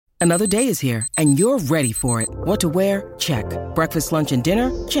Another day is here, and you're ready for it. What to wear? Check. Breakfast, lunch, and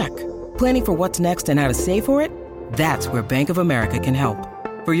dinner? Check. Planning for what's next and how to save for it? That's where Bank of America can help.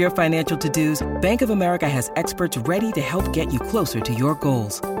 For your financial to-dos, Bank of America has experts ready to help get you closer to your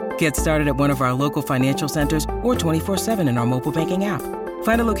goals. Get started at one of our local financial centers or 24/7 in our mobile banking app.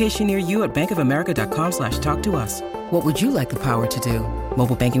 Find a location near you at bankofamerica.com/talktous. What would you like the power to do?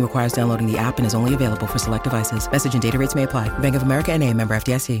 Mobile banking requires downloading the app and is only available for select devices. Message and data rates may apply. Bank of America N.A., member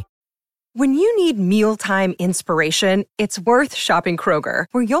FDIC. When you need mealtime inspiration, it's worth shopping Kroger,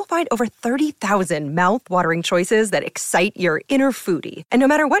 where you'll find over 30,000 mouth-watering choices that excite your inner foodie. And no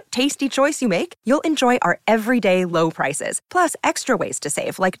matter what tasty choice you make, you'll enjoy our everyday low prices, plus extra ways to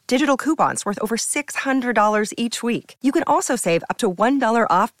save, like digital coupons worth over $600 each week. You can also save up to $1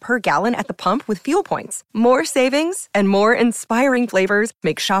 off per gallon at the pump with fuel points. More savings and more inspiring flavors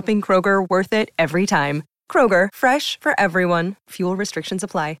make shopping Kroger worth it every time. Kroger, fresh for everyone. Fuel restrictions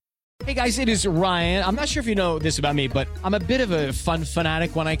apply. Hey guys, it is Ryan. I'm not sure if you know this about me, but I'm a bit of a fun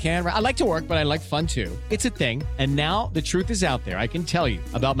fanatic when I can. I like to work, but I like fun too. It's a thing. And now the truth is out there. I can tell you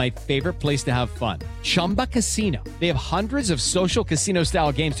about my favorite place to have fun. Chumba Casino. They have hundreds of social casino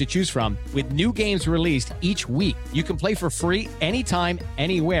style games to choose from with new games released each week. You can play for free anytime,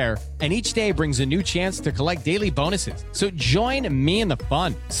 anywhere. And each day brings a new chance to collect daily bonuses. So join me in the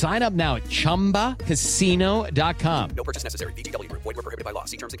fun. Sign up now at ChumbaCasino.com. No purchase necessary. VGW Group. Void where prohibited by law.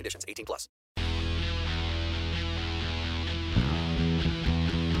 See terms and conditions. 18 plus.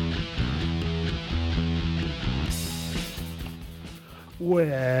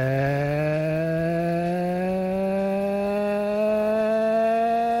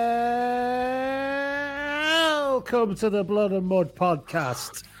 Welcome to the Blood and Mud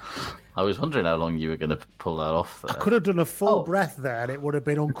podcast. I was wondering how long you were going to pull that off there. I could have done a full breath there and it would have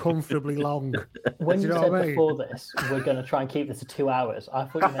been uncomfortably long. When you said I mean? before this, we're going to try and keep this to 2 hours, I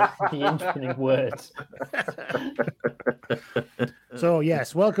thought you meant the infinite words. So,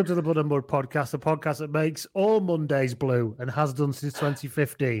 yes, welcome to the Blood and Mud podcast, the podcast that makes all Mondays blue and has done since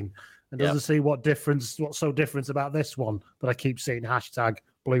 2015 and doesn't see what's so different about this one, but I keep seeing hashtag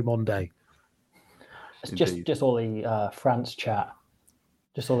Blue Monday. It's just all the France chat.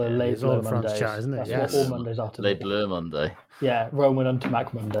 Just all the Les Bleu Mondays. Chat, isn't it? That's what all Mondays are to Les Bleu Monday. Yeah, Roman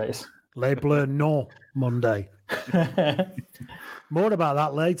Untomac Mondays. Les Bleu Non Monday. More about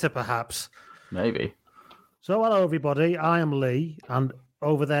that later, perhaps. Maybe. So, hello, everybody. I am Lee, and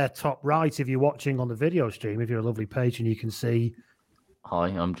over there, top right, if you're watching on the video stream, if you're a lovely patron, you can see. Hi,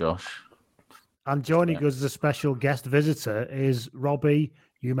 I'm Josh. And joining us as a special guest visitor is Robbie.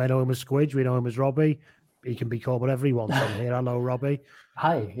 You may know him as Squidge. We know him as Robbie. He can be called whatever he wants on here. Hello, Robbie.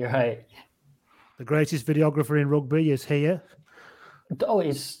 Hi, you're right. The greatest videographer in rugby is here. Oh,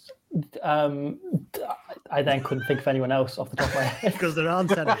 it's... I then couldn't think of anyone else off the top of my head. Because there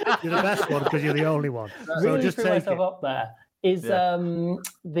aren't any. You're the best one because you're the only one. So Really just threw take myself it. up there. Is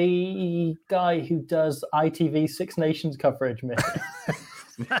the guy who does ITV Six Nations coverage,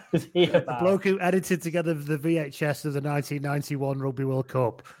 is he The about? bloke who edited together the VHS of the 1991 Rugby World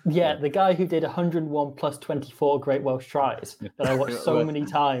Cup. Yeah, the guy who did 101 plus 24 Great Welsh Tries that I watched so many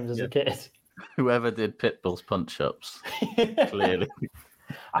times as a kid. Whoever did Pitbull's punch-ups, clearly.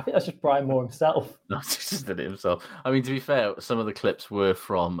 I think that's just Brian Moore himself. No, he just did it himself. I mean, to be fair, some of the clips were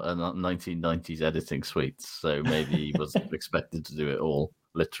from a 1990s editing suite, so maybe he wasn't expected to do it all,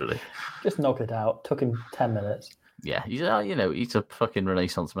 literally. Just knocked it out. Took him 10 minutes. Yeah, he's a fucking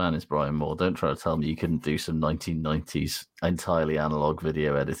Renaissance man, is Brian Moore. Don't try to tell me you couldn't do some 1990s entirely analog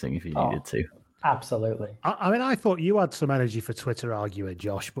video editing if you needed to. Absolutely. I mean, I thought you had some energy for Twitter arguing,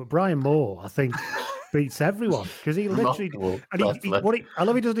 Josh, but Brian Moore, I think, beats everyone because he literally. And I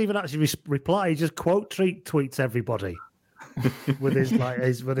love he doesn't even actually reply. He just quote tweets everybody with his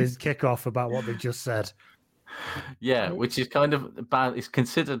kickoff about what they just said. Yeah, which is kind of bad. It's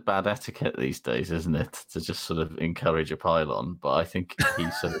considered bad etiquette these days, isn't it? To just sort of encourage a pile-on. But I think he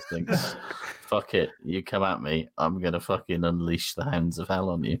sort of thinks, fuck it, you come at me, I'm going to fucking unleash the hounds of hell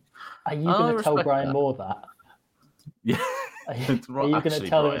on you. Are you going to tell Brian Moore that? Yeah. Are you going to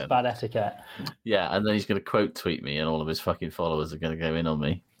tell him it's bad etiquette? Yeah, and then he's going to quote tweet me and all of his fucking followers are going to go in on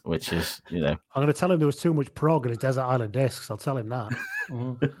me, which is, I'm going to tell him there was too much prog in his Desert Island Discs. I'll tell him that.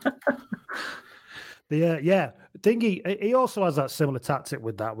 Dingy. He also has that similar tactic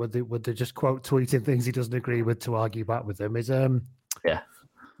with that, with the just quote tweeting things he doesn't agree with to argue back with him. Is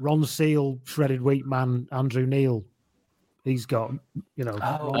Ron Seal, shredded wheat man, Andrew Neil. He's got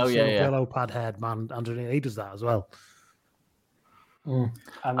pillow pad head man, Andrew Neil. He does that as well.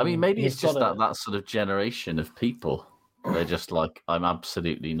 I mean, maybe it's just that sort of generation of people. They're just like, I'm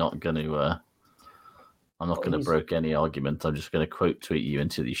absolutely not going to. I'm not going to broke any argument. I'm just going to quote tweet you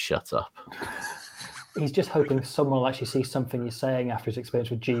until you shut up. He's just hoping someone will actually see something he's saying after his experience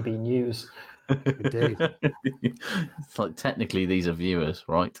with GB News. Indeed. It's like, technically, these are viewers,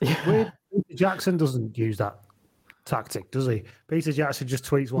 right? Peter Jackson doesn't use that tactic, does he? Peter Jackson just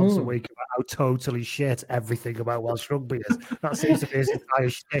tweets once a week about how totally shit everything about Welsh rugby is. That seems to be his entire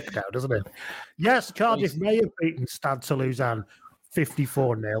shtick now, doesn't it? Yes, Cardiff may have beaten Stade Toulousain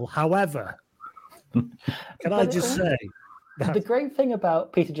 54-0. However, can I just say that the great thing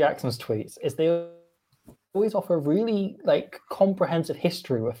about Peter Jackson's tweets is they always offer really comprehensive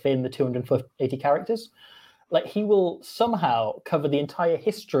history within the 280 characters. Like, he will somehow cover the entire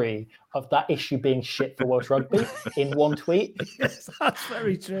history of that issue being shit for Welsh rugby in one tweet. Yes, that's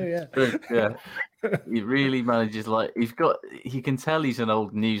very true. Yeah, yeah. He really manages. You can tell he's an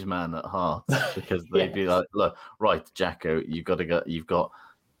old newsman at heart, because they'd be like, "Look, right, Jacko, you've got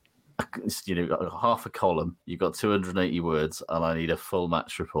half a column. You've got 280 words, and I need a full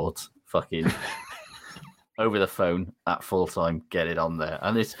match report. Fucking." Over the phone at full time, get it on there.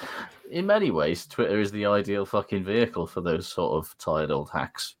 And it's, in many ways, Twitter is the ideal fucking vehicle for those sort of tired old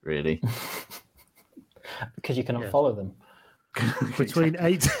hacks, really. Because you can unfollow them. Between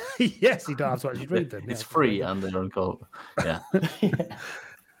 8, yes, you don't have to actually read them. It's free and they're uncalled. Yeah.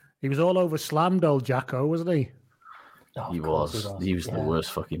 He was all over slammed old Jacko, wasn't he? Oh, he was the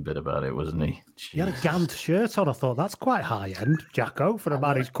worst fucking bit about it, wasn't he? Jeez. He had a Gant shirt on. I thought, that's quite high end, Jacko, for a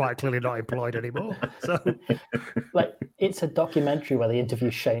man who's quite clearly not employed anymore. So, it's a documentary where they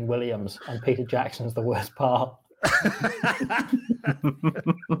interview Shane Williams, and Peter Jackson's the worst part.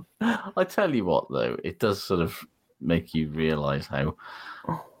 I tell you what, though, it does sort of make you realise how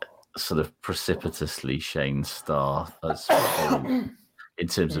sort of precipitously Shane's star has fallen in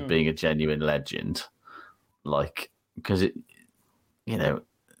terms of being a genuine legend. Because it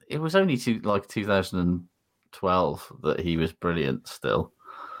was only 2012 that he was brilliant still.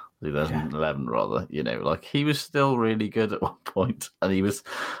 2011 rather, he was still really good at one point. And he was,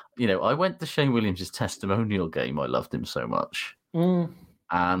 I went to Shane Williams' testimonial game. I loved him so much.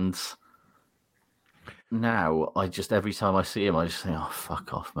 And now every time I see him, I just think, oh,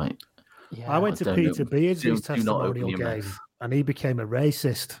 fuck off, mate. Yeah, I went to Peter Beardsley's testimonial game and he became a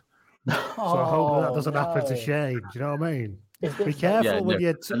racist. So I hope that doesn't happen to Shane. Do you know what I mean? Be careful when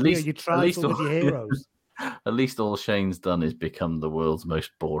you trifle with your heroes. At least all Shane's done is become the world's most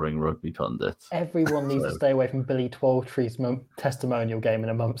boring rugby pundit. Everyone needs to stay away from Billy Twelvetree's testimonial game in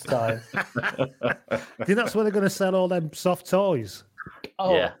a month's time. Do you think that's where they're going to sell all them soft toys?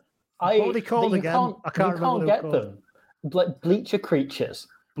 Oh, yeah. What are they called again? I can't remember. You can't get them. Like Bleacher Creatures.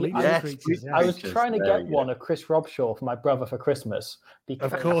 I was trying to get one of Chris Robshaw for my brother for Christmas.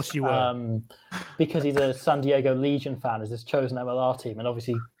 Because, of course you were. Because he's a San Diego Legion fan, is his chosen MLR team, and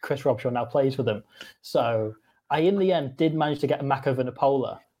obviously Chris Robshaw now plays for them. So I, in the end, did manage to get a Mako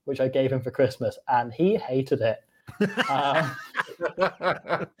Vunipola, which I gave him for Christmas, and he hated it.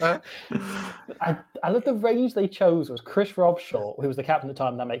 I love the range they chose was Chris Robshaw, who was the captain at the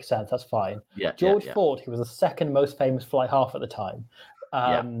time. That makes sense. That's fine. George Ford, who was the second most famous fly half at the time.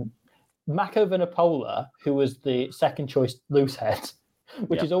 Mako Vunipola, who was the second choice loosehead,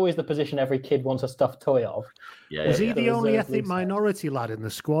 which is always the position every kid wants a stuffed toy of. Was he the only ethnic minority lad in the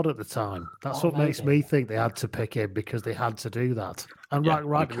squad at the time? That's what makes me think they had to pick him, because they had to do that. And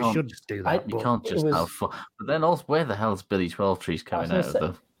right, we should just do that. You can't just have fun. But then also, where the hell's Billy Twelvetree's coming out of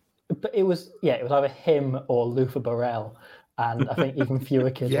them? But it was either him or Luther Burrell. And I think even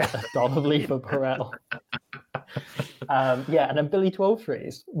fewer kids have done of Luther Burrell. And then Billy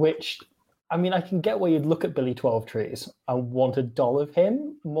Twelvetrees, which, I mean, I can get where you'd look at Billy Twelvetrees and want a doll of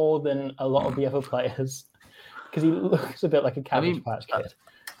him more than a lot of the other players, because he looks a bit like a Cabbage Patch Kid.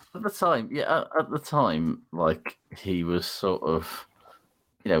 At the time, he was sort of,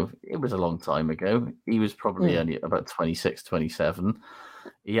 it was a long time ago. He was probably only about 26, 27.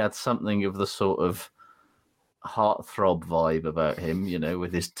 He had something of the sort of heartthrob vibe about him,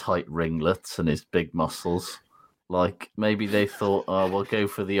 with his tight ringlets and his big muscles. Maybe they thought, we'll go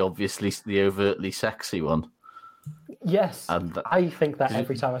for the overtly sexy one. Yes, and I think that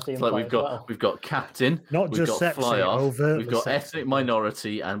every time I see him play. We've got captain, not just sexy, fly off, we've got sexy. Ethnic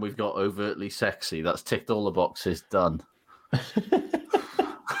minority, and we've got overtly sexy. That's ticked all the boxes. Done.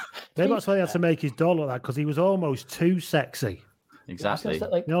 Maybe that's why they had to make his doll like that, because he was almost too sexy. Exactly.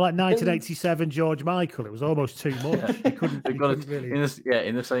 Like 1987 George Michael. It was almost too much. He couldn't really.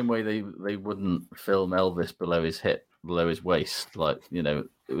 In the same way they wouldn't film Elvis below his hip, below his waist. It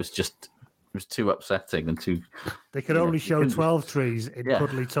was too upsetting and too. They could only show 12trees in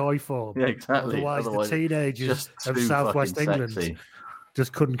cuddly toy form. Yeah, exactly. Otherwise the teenagers of Southwest England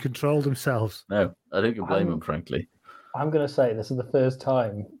just couldn't control themselves. No, I don't blame them, frankly. I'm going to say this is the first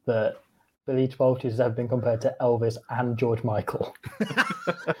time that Billy 12 has ever been compared to Elvis and George Michael.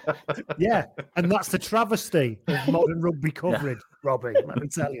 Yeah, and that's the travesty of modern rugby coverage, Robbie, let me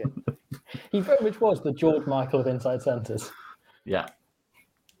tell you. He very much was the George Michael of inside centres. Yeah.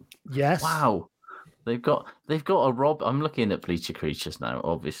 Yes. Wow. They've got a Rob. I'm looking at Bleacher Creatures now,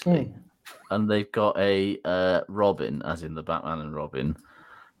 obviously. And they've got a Robin, as in the Batman and Robin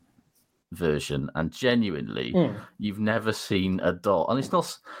version, and genuinely you've never seen a doll, and it's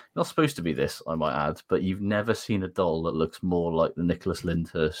not supposed to be this, I might add, but you've never seen a doll that looks more like the Nicholas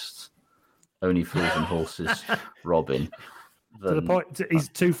Lyndhurst Only Fools and Horses Robin to the point he's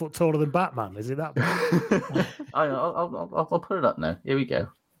 2 foot taller than Batman, is it that bad? I'll put it up now. Here we go.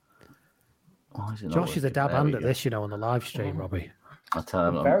 Josh is a dab hand at this, on the live stream, Robbie. I tell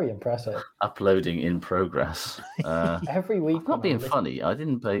him, very impressive. Uploading in progress. Every week. Not being funny. I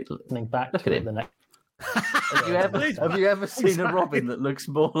didn't pay. Back Look at him. Have you ever seen a Robin that looks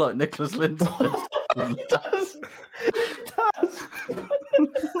more like Nicholas Lyndhurst? It does.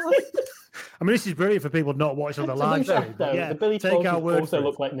 I mean, this is brilliant for people not watching on the live stream. Yeah, the Billy Tweltries also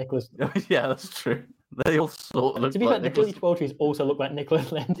look like Nicholas. Yeah, that's true. They all sort of look. To be fair, the Billy Tweltries also look like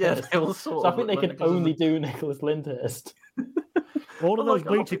Nicholas Lyndhurst. Yeah, they all sort. So I think they can only do Nicholas Lyndhurst. All of those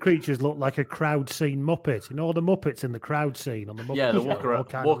Bleacher Creatures look like a crowd scene Muppet. All the Muppets in the crowd scene on the Muppet. Yeah, the walk around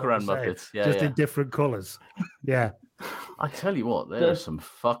Muppets. Yeah, just in different colours. Yeah. I tell you what, there are some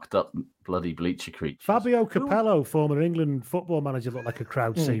fucked up bloody Bleacher Creatures. Fabio Capello, former England football manager, looked like a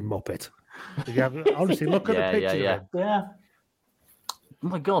crowd scene Muppet. Honestly, look at the picture. Yeah. Oh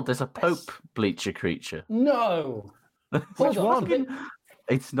my God, there's a Pope Bleacher Creature. No. Which one?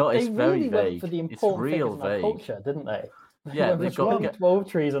 It's not. It's very vague. For the it's real vague. vague. Culture, didn't they? Yeah, they've got the 12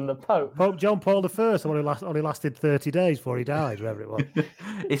 trees and the Pope. Pope John Paul I, only lasted 30 days before he died, whatever it was.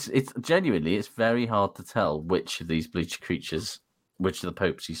 It's genuinely, it's very hard to tell which of these Bleacher Creatures, which of the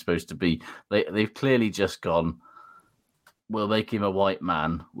Popes he's supposed to be. They've clearly just gone, we'll make him a white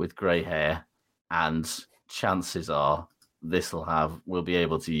man with grey hair, and chances are we'll be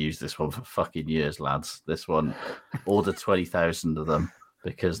able to use this one for fucking years, lads. This one, order 20,000 of them,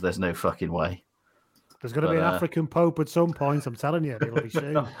 because there's no fucking way. There's going to be an African Pope at some point, I'm telling you. It'll be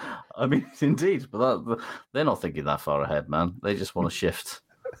soon. I mean, indeed, but they're not thinking that far ahead, man. They just want to shift.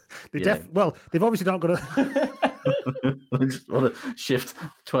 Well, they've obviously not got to... They just want to shift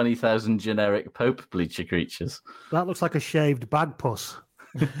 20,000 generic Pope Bleacher Creatures. That looks like a shaved bagpuss.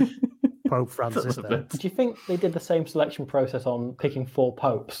 Pope Francis. Do you think they did the same selection process on picking 4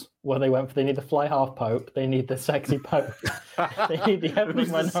 popes, where they went for they need the fly half pope, they need the sexy pope, they need the ethnic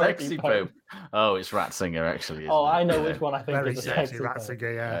minority sexy pope. Oh, it's Ratzinger actually. I know which one I think very is the sexy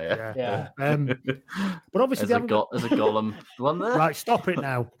Ratzinger. Yeah. But obviously, there's a Gollum one there. Right, stop it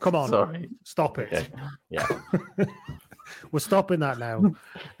now. Come on, sorry, stop it. Okay. Yeah, we're stopping that now.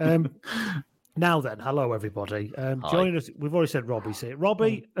 Now then, hello everybody. Joining us, we've already said Robbie's here.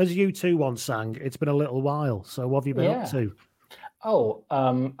 Robbie, as you two once sang, it's been a little while. So what have you been up to? Oh,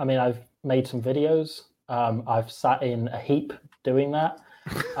 I mean, I've made some videos. I've sat in a heap doing that.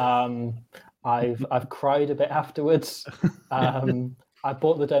 I've cried a bit afterwards. I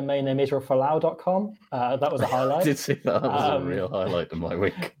bought the domain name israelforlau.com. That was a highlight. I did see that. That was a real highlight of my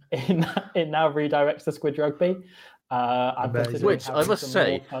week. It now redirects to Squid Rugby. Which I must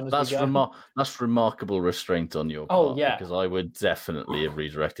say, that's remarkable restraint on your part. Oh yeah, because I would definitely have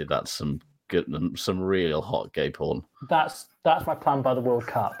redirected that to some real hot gay porn. That's my plan by the World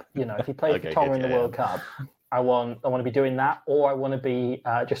Cup. If he plays for Tonga in the World Cup, I want to be doing that, or I want to be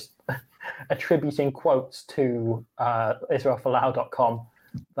just attributing quotes to israelforlau.com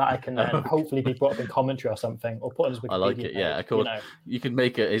that I can then hopefully be brought up in commentary or something, or put on his Wikipedia. I like it. Yeah, of course. You could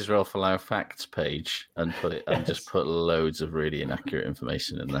make an Israel Folau facts page and put it and just put loads of really inaccurate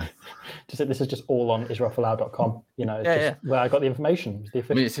information in there. This is just all on israelforlau.com. Where I got the information.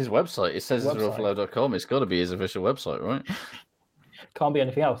 I mean, it's his website. It says israelforlau.com. It's got to be his official website, right? Can't be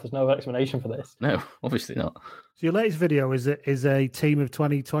anything else. There's no explanation for this. No, obviously not. So your latest video is a team of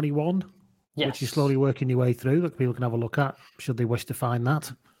 2021. Yes. Which you're slowly working your way through that people can have a look at should they wish to find that.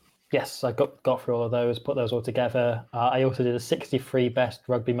 Yes, I got through all of those, put those all together. I also did a 63 best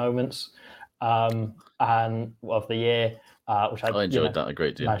rugby moments and of the year, which I enjoyed that a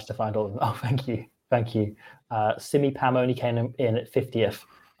great deal. Managed to find all of them. Oh, thank you. Simi Pam only came in at 50th,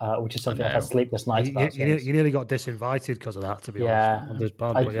 which is something I've had sleepless nights about. You nearly got disinvited because of that, to be honest.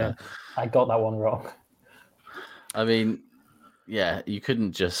 I got that one wrong. I mean, yeah, you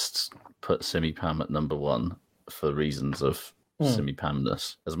couldn't just put Simi Pam at number 1 for reasons of Simi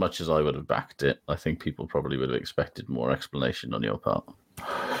Panness. As much as I would have backed it, I think people probably would have expected more explanation on your part.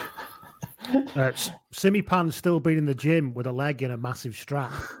 Simi Pan's still been in the gym with a leg in a massive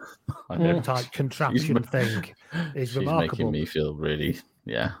strap. Type contraption thing is remarkable. She's making me feel really,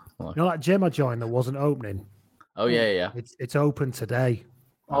 You know that gym I joined that wasn't opening? Oh, yeah. It's open today.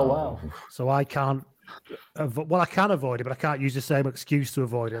 Oh, wow. So I can't... I can avoid it, but I can't use the same excuse to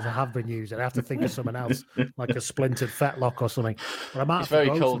avoid it as I have been using. I have to think of something else, like a splintered fetlock or something. But I might it's very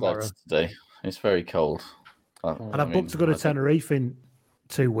cold tomorrow. out today. It's very cold. And I've booked to go to Tenerife in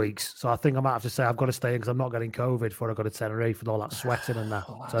 2 weeks, so I think I might have to say I've got to stay in because I'm not getting COVID before I go to Tenerife with all that sweating and that.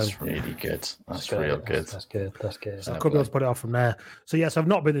 That's really good. That's real good. That's good. So I could be able to put it off from there. So yes, I've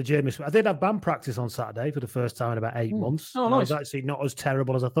not been to the gym this week. I did have band practice on Saturday for the first time in about 8 months. Oh, nice. It was actually not as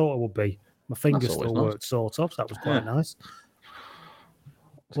terrible as I thought it would be. My fingers still worked sort of, so that was quite nice.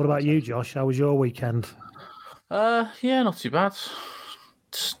 What about you, Josh? How was your weekend? Yeah, not too bad.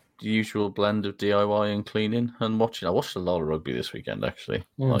 Just the usual blend of DIY and cleaning and watching. I watched a lot of rugby this weekend, actually,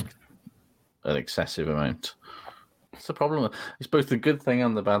 like an excessive amount. It's the problem. It's both the good thing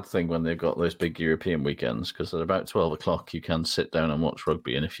and the bad thing when they've got those big European weekends, because at about 12 o'clock you can sit down and watch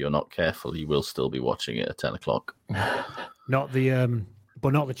rugby, and if you're not careful, you will still be watching it at 10 o'clock. Not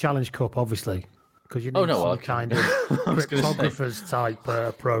the Challenge Cup, obviously, because you need some kind of cryptographers type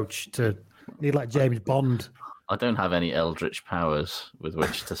approach to need like James Bond. I don't have any eldritch powers with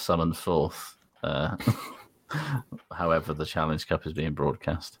which to summon forth. However, the Challenge Cup is being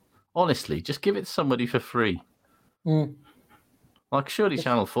broadcast. Honestly, just give it to somebody for free. Like, surely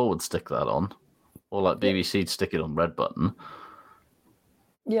Channel 4 would stick that on, or like BBC'd stick it on Red Button.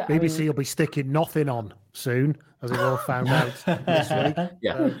 Yeah, BBC will be sticking nothing on soon, as we've all found out this week.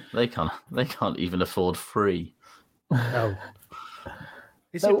 Yeah, they can't even afford free. No.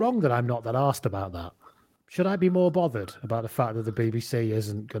 Is it wrong that I'm not that arsed about that? Should I be more bothered about the fact that the BBC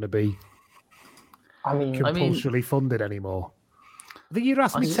isn't going to be compulsorily funded anymore? I think you'd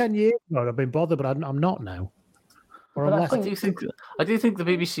asked me 10 years ago, I've been bothered, but I'm not now. I do think the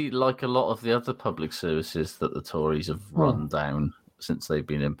BBC, like a lot of the other public services that the Tories have run down since they've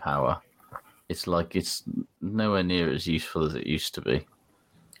been in power, it's nowhere near as useful as it used to be.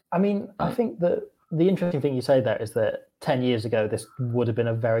 I mean, I think that the interesting thing you say there is that 10 years ago, this would have been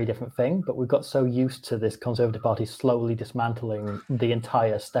a very different thing, but we've got so used to this Conservative Party slowly dismantling the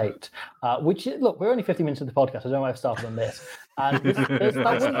entire state, which, look, we're only 50 minutes into the podcast. I don't know why I've started on this. And that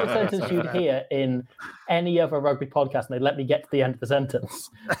wouldn't be a sentence you'd hear in any other rugby podcast, and they'd let me get to the end of the sentence.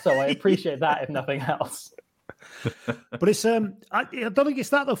 So I appreciate that, if nothing else. But it's I don't think it's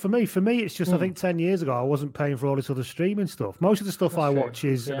that though. For me, it's just I think 10 years ago I wasn't paying for all this other streaming stuff. Most of the stuff I watch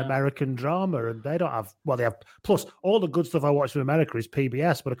is an American drama, and they don't have they have. Plus, all the good stuff I watch from America is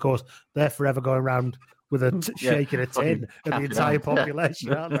PBS, but of course they're forever going around with a shaking a tin of the entire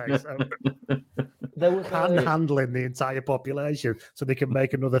population, aren't they? So they're handling the entire population so they can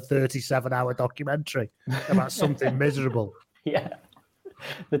make another 37-hour documentary about something miserable. Yeah.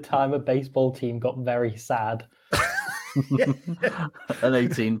 The time a baseball team got very sad. An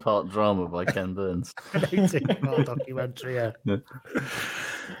 18-part drama by Ken Burns. An 18-part documentary, yeah.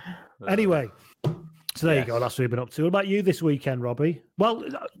 Anyway, so there you go. That's what we've been up to. What about you this weekend, Robbie? Well,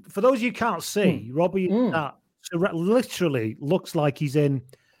 for those of you who can't see, Robbie literally looks like he's in...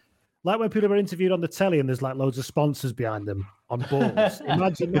 Like when people are interviewed on the telly and there's like loads of sponsors behind them on boards.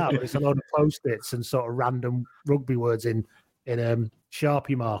 Imagine that, but it's a load of Post-its and sort of random rugby words in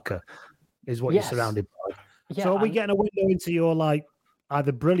Sharpie marker is what you're surrounded by. Yeah, so are we getting a window into your like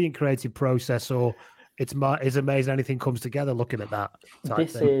either brilliant creative process or it's amazing anything comes together looking at that?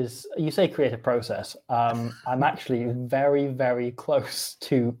 This is, you say creative process. I'm actually very, very close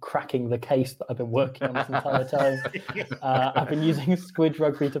to cracking the case that I've been working on this entire time. I've been using Squidge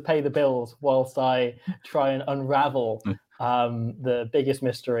Rugby to pay the bills whilst I try and unravel the biggest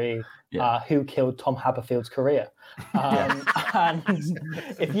mystery, who killed Tom Haberfield's career. And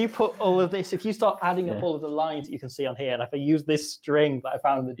if you put all of this, if you start adding up all of the lines that you can see on here, and if I use this string that I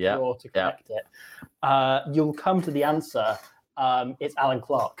found in the drawer to connect it, you'll come to the answer. It's Alan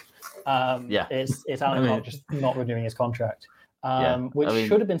Clark. It's Alan Clark just not renewing his contract. Which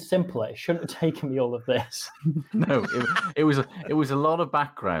should have been simpler. It shouldn't have taken me all of this. No, it was a lot of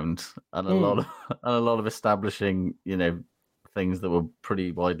background and a lot of establishing, things that were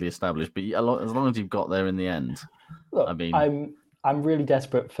pretty widely established. But as long as you've got there in the end, look, I'm really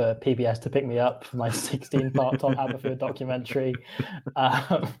desperate for PBS to pick me up for my 16-part Tom Haberfield documentary.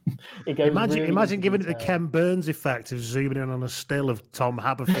 It goes imagine giving it the Ken Burns effect of zooming in on a still of Tom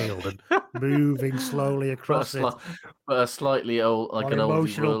Haberfield and moving slowly across it. But a slightly old, like an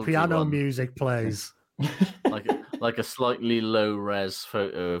emotional old piano music plays. like a slightly low-res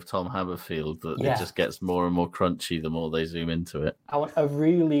photo of Tom Haberfield that it just gets more and more crunchy the more they zoom into it. I want a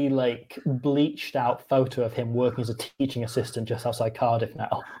really like bleached out photo of him working as a teaching assistant just outside Cardiff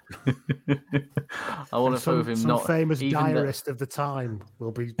now. I want a photo of him some not famous even diarist of the time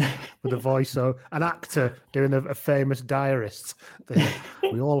will be with a voice, so an actor doing a famous diarist.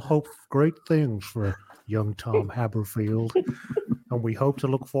 We all hope great things for young Tom Haberfield, and we hope to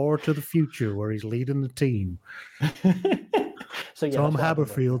look forward to the future where he's leading the team. So Tom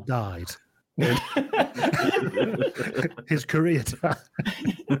Haberfield died. His career died.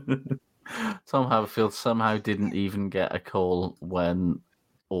 Tom Haberfield somehow didn't even get a call when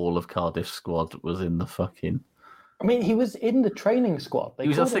all of Cardiff's squad was in the fucking. I mean, he was in the training squad. He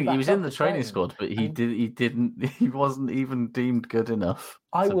was in the training squad, but he wasn't even deemed good enough.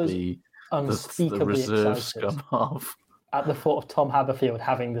 I was be unspeakably the reserve excited scum half. at the thought of Tom Haberfield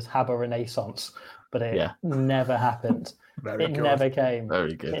having this Haber renaissance, but it never happened. Never came.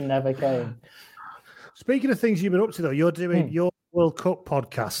 Very good. It never came. Speaking of things you've been up to, though, you're doing your World Cup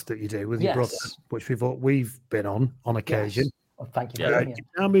podcast that you do with your brother, which we've been on occasion. Yes. Well, thank you for doing it. You've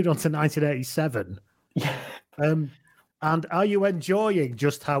now moved on to 1987. Yeah. And are you enjoying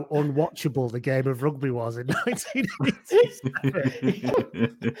just how unwatchable the game of rugby was in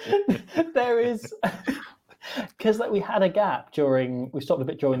 1987? There is, because we had a gap we stopped a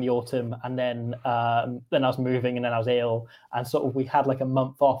bit during the autumn, and then I was moving, and then I was ill, and sort of we had like a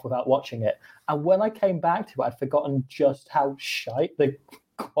month off without watching it. And when I came back to it, I'd forgotten just how shite the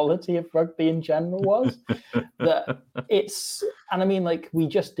quality of rugby in general was. And I mean, like, we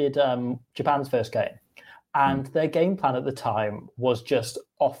just did Japan's first game. And their game plan at the time was just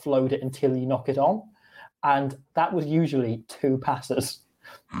offload it until you knock it on. And that was usually 2 passes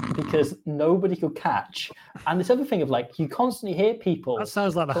because nobody could catch. And this other thing of like, you constantly hear people. That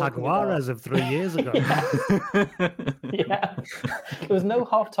sounds like the Jaguares of 3 years ago. Yeah. There was no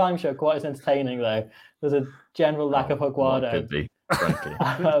halftime show quite as entertaining, though. There's a general lack of Jaguaro. Could be, frankly.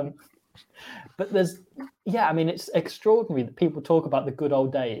 But it's extraordinary that people talk about the good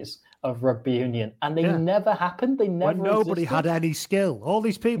old days of rugby union, and they never happened. They never. When nobody existed. had any skill. All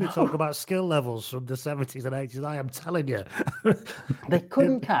these people talk about skill levels from the 70s and 80s. I am telling you, they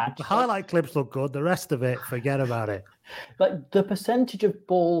couldn't catch. The highlight clips look good. The rest of it, forget about it. Like the percentage of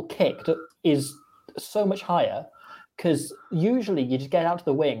ball kicked is so much higher because usually you just get out to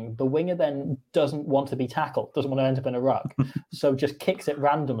the wing. The winger then doesn't want to be tackled, doesn't want to end up in a ruck, so just kicks it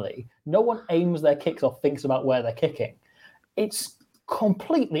randomly. No one aims their kicks or thinks about where they're kicking. It's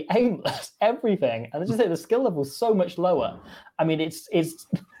completely aimless, everything. And I just say the skill level is so much lower. I mean, it's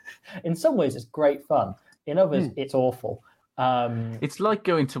in some ways it's great fun. In others, it's awful. It's like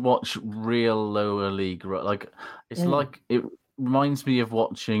going to watch real lower league. Like like it reminds me of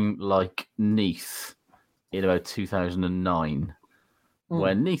watching like Neath in about 2009,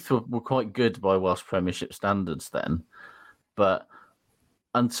 where Neath were quite good by Welsh Premiership standards then,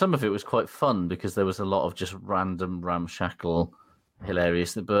 and some of it was quite fun because there was a lot of just random ramshackle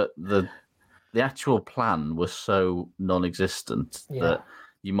hilarious, but the actual plan was so non-existent that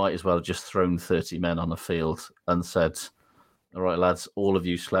you might as well have just thrown 30 men on a field and said, all right, lads, all of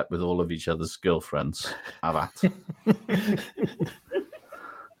you slept with all of each other's girlfriends. Have at.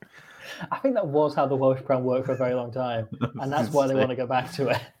 I think that was how the Welsh Crown worked for a very long time, and that's why they want to go back to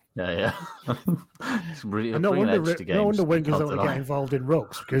it. Yeah. It's really no wonder wingers don't get involved in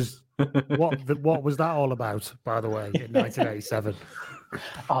rucks, because what was that all about, by the way, in 1987?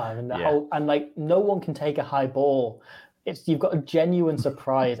 And like no one can take a high ball. You've got a genuine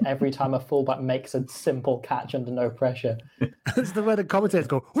surprise every time a fullback makes a simple catch under no pressure. It's the way the commentators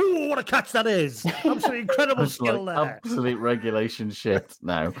go, "Ooh, what a catch that is! Absolutely incredible skill like there." Absolute regulation shit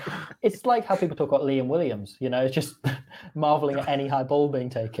now. It's like how people talk about Liam Williams. It's just marveling at any high ball being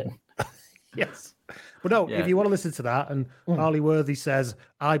taken. Yes. But no, if you want to listen to that, and Harley Worthy says,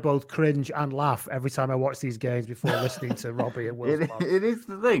 I both cringe and laugh every time I watch these games before listening to Robbie and Will. It is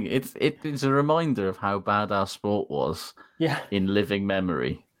the thing. It's a reminder of how bad our sport was in living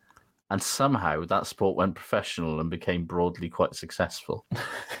memory. And somehow that sport went professional and became broadly quite successful.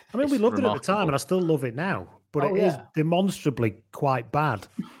 I mean, we loved it at the time, and I still love it now. But it is demonstrably quite bad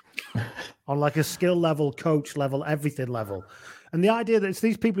on like a skill level, coach level, everything level. And the idea that it's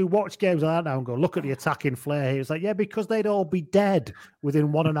these people who watch games like that now and go, look at the attacking flair here. It's like, because they'd all be dead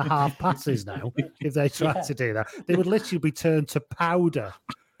within 1.5 passes now if they tried to do that. They would literally be turned to powder.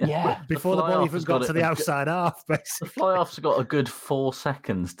 Yeah. Before the ball even got to the outside half, basically. The fly-off's got a good 4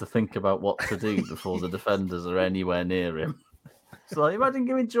 seconds to think about what to do before the defenders are anywhere near him. So imagine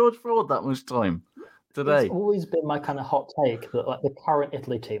giving George Ford that much time. today. It's always been my kind of hot take that like the current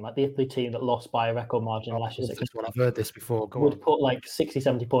Italy team, like the Italy team that lost by a record margin last year, I've heard this before. would put like 60,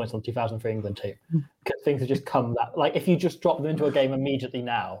 70 points on the 2003 England team because things have just come that like if you just drop them into a game immediately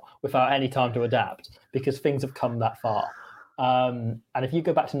now without any time to adapt, because things have come that far. And if you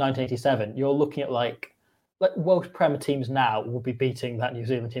go back to 1987, you're looking at like Welsh Premier teams now will be beating that New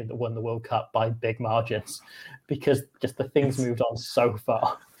Zealand team that won the World Cup by big margins because just the things moved on so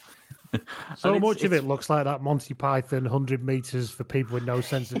far. So much of it looks like that Monty Python 100 meters for people with no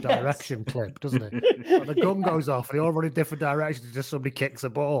sense of direction clip, doesn't it? Like the gun goes off and they all run in different directions. Just somebody kicks a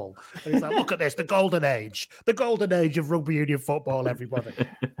ball. And he's like, look at this, the golden age of rugby union football, everybody.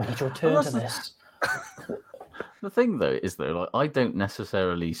 Let's return to this. The thing, though, is like I don't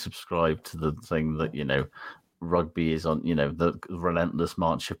necessarily subscribe to the thing that rugby is on the relentless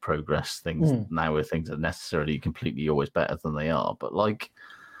march of progress things now, where things are necessarily completely always better than they are. But like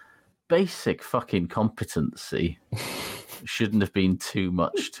basic fucking competency shouldn't have been too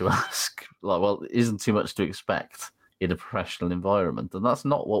much to ask. Like, well, it isn't too much to expect in a professional environment, and that's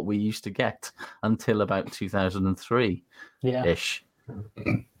not what we used to get until about 2003 ish.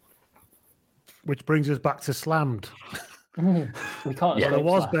 Which brings us back to Slammed. We can't. There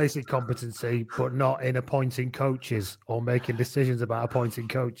was basic competency, but not in appointing coaches or making decisions about appointing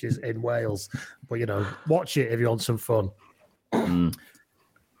coaches in Wales. But watch it if you want some fun.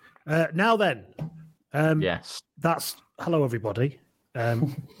 Now then, yes, that's hello everybody.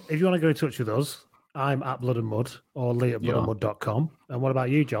 If you want to get in touch with us, I'm at Blood and Mud or Lee at bloodandmud.com. And what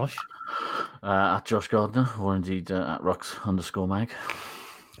about you, Josh? At Josh Gardner, or indeed at Rux_mag.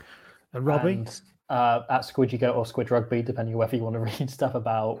 And Robbie? And, at Squidgy Goat or Squid Rugby, depending on whether you want to read stuff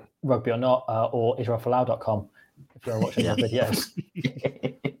about rugby or not, or IsraelFolau.com if you're watching our videos.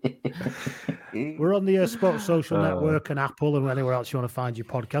 We're on the Sports Social Network and Apple and anywhere else you want to find your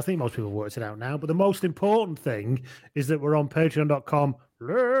podcast. I think most people have worked it out now. But the most important thing is that we're on patreon.com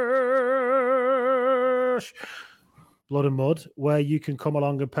Blood and Mud, where you can come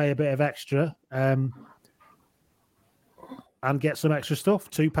along and pay a bit of extra and get some extra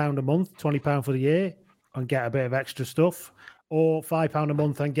stuff. £2 a month, £20 for the year, and get a bit of extra stuff. Or £5 a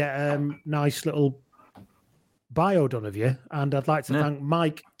month and get a nice little bio done of you. And I'd like to thank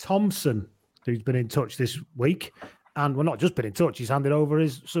Mike Thompson, who's been in touch this week. And well, not just been in touch, he's handed over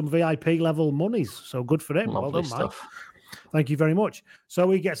some VIP level monies. So good for him. Lovely well done, stuff. Mike. Thank you very much.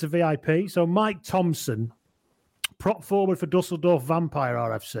 So he gets a VIP. So Mike Thompson, prop forward for Dusseldorf Vampire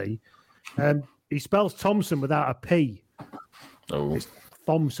RFC. He spells Thompson without a P. Oh. It's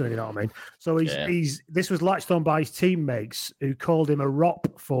Thompson, you know what I mean? So he's this was latched on by his teammates who called him a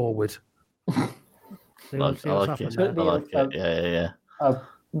ROP forward. I like it. Yeah.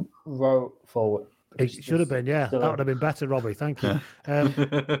 Row forward. It should have been, yeah. That would have been better, Robbie. Thank you.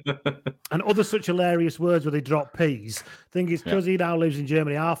 And other such hilarious words where they drop P's. I think it's because he now lives in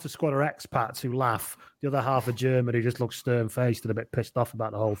Germany. Half the squad are expats who laugh. The other half are German who just look stern-faced and a bit pissed off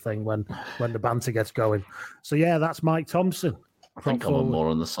about the whole thing when the banter gets going. So, yeah, that's Mike Thompson. I think I'm more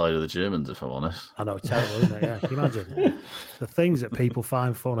on the side of the Germans, if I'm honest. I know, terrible, isn't it? Yeah, can you imagine? The things that people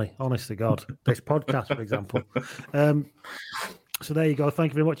find funny, honest to God. This podcast, for example. So there you go.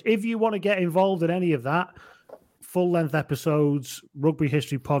 Thank you very much. If you want to get involved in any of that, full-length episodes, rugby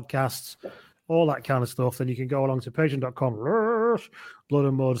history podcasts, all that kind of stuff, then you can go along to patreon.com, Blood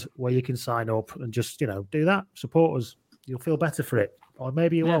and Mud, where you can sign up and just, do that. Support us. You'll feel better for it. Or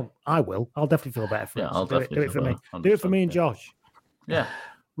maybe you won't. I will. I'll definitely feel better for it. I'll definitely do it for me. Do it for me and Josh. Yeah.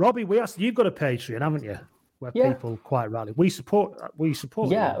 Robbie, you've got a Patreon, haven't you? Where people quite rightly. We support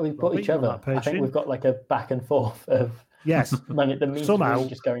Yeah, we support each other. I think we've got like a back and forth of yes. Somehow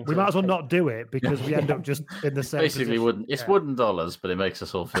just going we might as well not do it because we end up just in the same basically position. It's wooden dollars, but it makes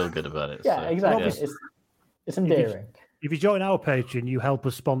us all feel good about it. Yeah, so. Exactly. Yeah. It's endearing. If you join our Patreon, you help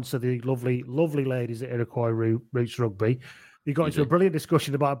us sponsor the lovely ladies at Iroquois Roots Rugby. We got into a brilliant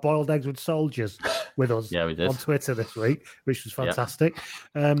discussion about boiled eggs with soldiers with us we did. On Twitter this week, which was fantastic.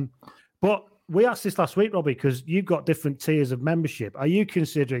 But we asked this last week, Robbie, because you've got different tiers of membership. Are you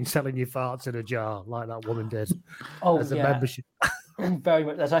considering selling your farts in a jar like that woman did as a membership? Very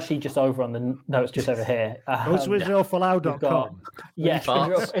much. That's actually just over on the notes just over here. It's IsraelFolau.com. Yes,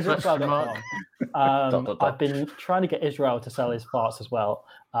 IsraelFolau.com. I've been trying to get Israel to sell his farts as well.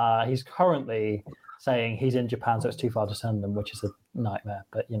 He's currently saying he's in Japan, so it's too far to send them, which is a nightmare.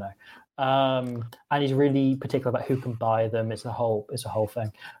 But and he's really particular about who can buy them. It's a whole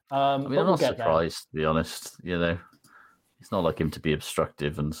thing. I'm not surprised, to be honest. It's not like him to be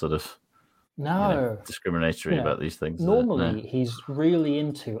obstructive and sort of discriminatory about these things. Normally, he's really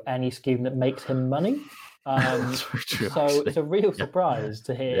into any scheme that makes him money. That's very true, so it's a real surprise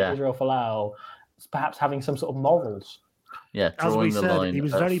to hear Israel Folau perhaps having some sort of morals. Yeah, As we drawing the said, line he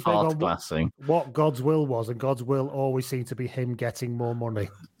was at very big fart on glassing. what God's will was, and God's will always seemed to be him getting more money.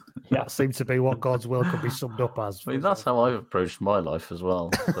 Yeah. That seemed to be what God's will could be summed up as. I mean, that's how I've approached my life as well.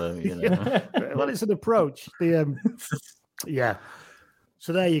 So, you know. Well, it's an approach. Yeah.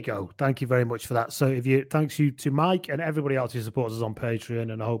 So there you go. Thank you very much for that. So thanks you to Mike and everybody else who supports us on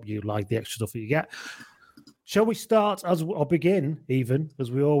Patreon, and I hope you like the extra stuff that you get. Shall we start or begin even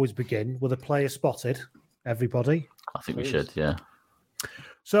as we always begin with a player spotted? Everybody, I think we should. Yeah.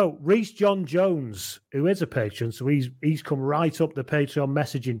 So Reese John Jones, who is a patron, so he's come right up the Patreon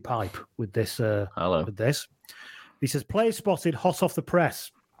messaging pipe with this. Hello. With this, he says, "Player spotted, hot off the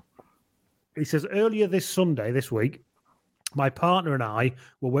press." He says, "Earlier this week, my partner and I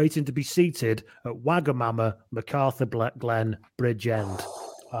were waiting to be seated at Wagamama, MacArthur Glen, Bridgend.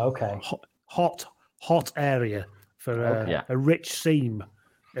 Okay. Hot area for a rich seam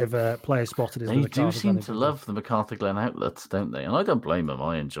of player spotted. They do seem to love the MacArthur Glen outlets, don't they? And I don't blame them.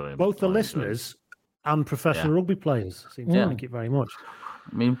 I enjoy them. Both the listeners and professional rugby players seem to like it very much.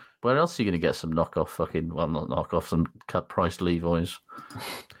 I mean, where else are you going to get some knockoff not knockoff, some cut price Levi's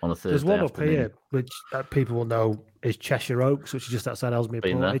on a Thursday There's one afternoon? up here which people will know is Cheshire Oaks, which is just outside Ellesmere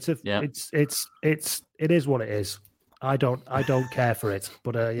Port. It is what it is. I don't care for it,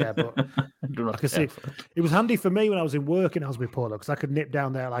 but I can see it was handy for me when I was in work in Ellesmere Port because I could nip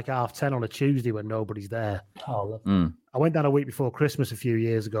down there like 10:30 on a Tuesday when nobody's there. Oh, I went down a week before Christmas a few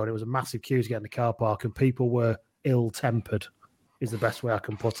years ago, and it was a massive queue to get in the car park, and people were ill-tempered. Is the best way I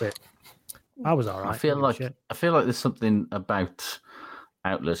can put it. I was all right. I feel like there's something about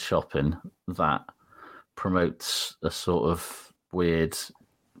outlet shopping that promotes a sort of weird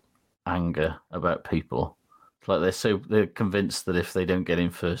anger about people. It's like they're convinced that if they don't get in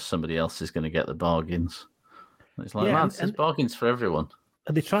first, somebody else is going to get the bargains. It's like, man, there's bargains for everyone.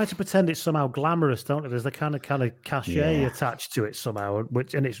 And they try to pretend it's somehow glamorous, don't they? There's a kind of cachet attached to it somehow,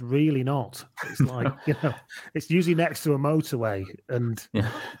 and it's really not. It's like, it's usually next to a motorway, and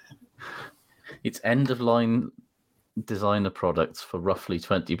it's end of line designer products for roughly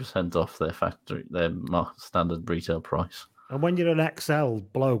 20% off their standard retail price. And when you're an XL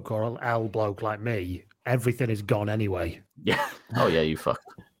bloke or an L bloke like me, everything is gone anyway. Yeah. Oh yeah, you fucked.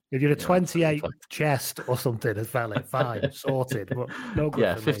 If you're a 28 chest or something, it's fine, sorted. But no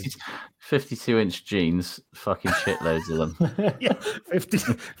good for 52-inch jeans, fucking shitloads of them.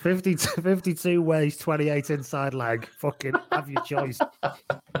 52 waist, 28 inside leg. Fucking have your choice.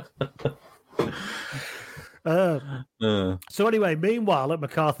 So anyway, meanwhile at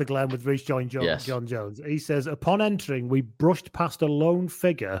MacArthur Glen with Reece John Jones, he says, upon entering, we brushed past a lone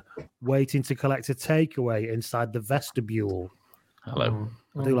figure waiting to collect a takeaway inside the vestibule. Hello.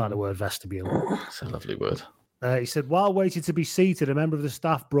 I do like the word vestibule. It's a lovely word. He said, while waiting to be seated, a member of the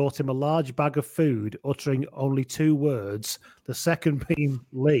staff brought him a large bag of food, uttering only 2 words, the second being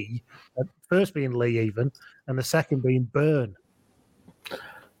Lee, first being Lee even, and the second being burn.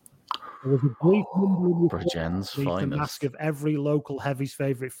 There was a brief mumbling Bridgend's the mask of every local heavy's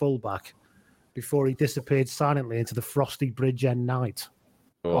favourite fullback before he disappeared silently into the frosty Bridgend night.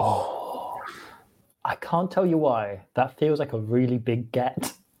 Oh. I can't tell you why. That feels like a really big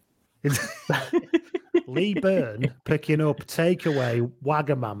get. Lee Byrne picking up takeaway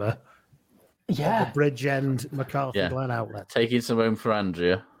Wagamama at the Bridgend MacArthur Glen outlet. Taking some home for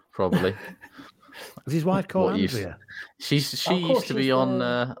Andrea, probably. Is his wife called Andrea? She used to be on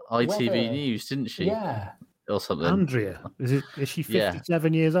ITV News, didn't she? Yeah. Or something. Andrea? Is she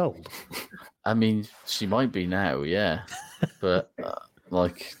 57 years old? I mean, she might be now, yeah. But,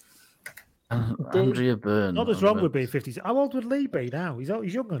 Andrea Byrne. Not as wrong with being 50. How old would Lee be now? He's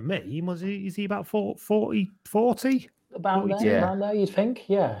younger than me. Is he about 40? About there, you'd think.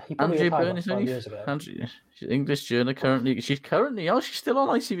 Yeah. He probably Andrea Byrne is only 5 years ago. She's English journal currently. She's still on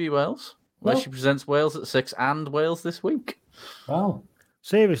ITV Wales. Where she presents Wales at 6 and Wales This Week. Wow.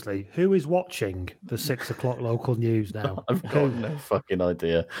 Seriously, who is watching the 6 o'clock local news now? I've got no fucking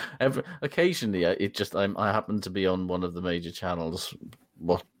idea. Occasionally, I happen to be on one of the major channels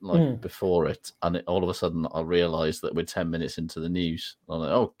before it, and all of a sudden I realise that we're 10 minutes into the news. I'm like,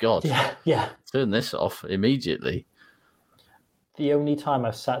 oh God, turn this off immediately. The only time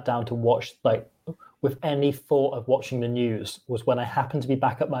I've sat down to watch, with any thought of watching the news, was when I happened to be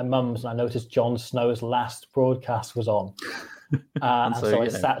back at my mum's and I noticed Jon Snow's last broadcast was on. And so I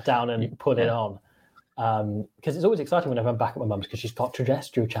sat down and put it on. Because it's always exciting whenever I'm back at my mum's because she's got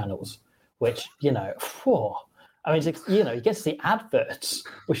terrestrial channels, which, I mean, you get to see adverts,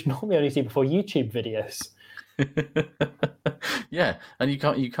 which normally only see before YouTube videos. Yeah, and you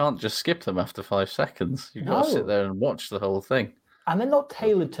can't just skip them after 5 seconds. You've got to sit there and watch the whole thing. And they're not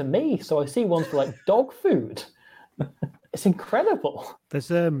tailored to me. So I see ones for like dog food. It's incredible.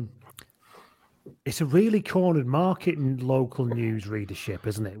 There's it's a really cornered market in local news readership,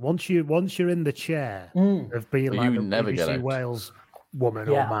 isn't it? Once you're in the chair of being like the BBC Wales woman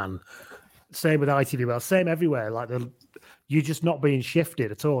or man, same with ITV Wales, same everywhere. Like you're just not being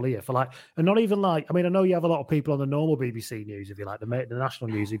shifted at all here for like, and not even like. I mean, I know you have a lot of people on the normal BBC news, if you like, the national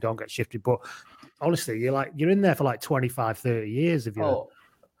news who don't get shifted, but honestly, you're in there for like 25, 30 years if you're.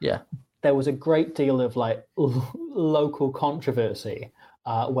 There was a great deal of like local controversy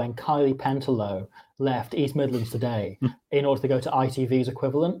when Kylie Pentelow left East Midlands Today in order to go to ITV's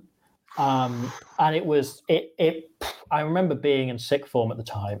equivalent. And it was, I remember being in sixth form at the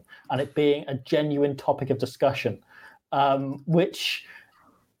time and it being a genuine topic of discussion, which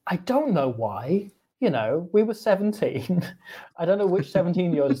I don't know why. You know, we were 17. I don't know which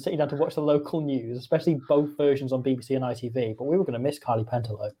 17-year-old is sitting down to watch the local news, especially both versions on BBC and ITV, but we were going to miss Kylie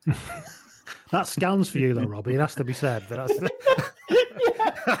Pentelow. That scans for you, though, Robbie. It has to be said. But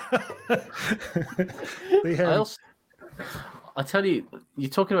that's... I tell you, you're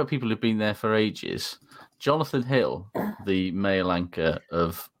talking about people who've been there for ages. Jonathan Hill, the male anchor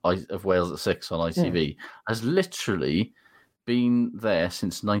of Wales at 6 on ITV, has literally been there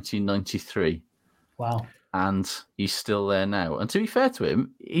since 1993. Wow. And he's still there now. And to be fair to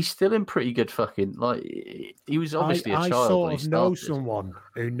him, he's still in pretty good fucking... Like, he was obviously a child I sort when he of started. know someone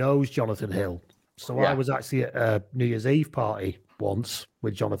who knows Jonathan Hill. So I was actually at a New Year's Eve party once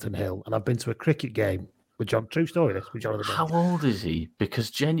with Jonathan Hill, and I've been to a cricket game with True story, this, with Jonathan Hill. How old is he? Because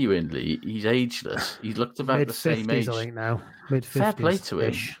genuinely, he's ageless. He looked about the same age. I think now. Mid-50s. Fair play to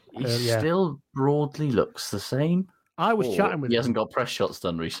him. He still broadly looks the same. I was chatting with him. He hasn't got press shots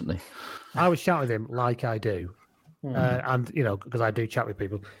done recently. I was chatting with him like I do. And, you know, because I do chat with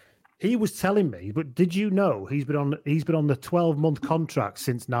people. He was telling me, but did you know he's been on the 12-month contract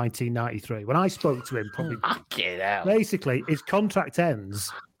since 1993? When I spoke to him, probably basically his contract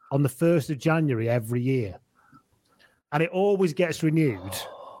ends on the 1st of January every year. And it always gets renewed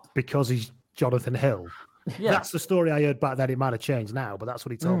because he's Jonathan Hill. Yeah. That's the story I heard back then. It might have changed now, but that's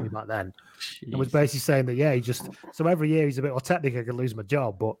what he told me back then. And was basically saying that, he just... So every year he's a bit, technically I could lose my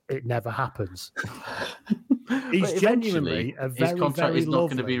job, but it never happens. He's genuinely a very, his contract is not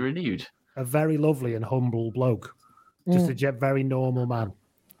going to be renewed. A very lovely and humble bloke. Just a very normal man.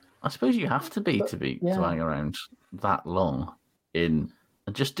 I suppose you have to be to hang around that long and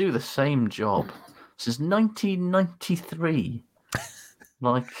just do the same job since 1993.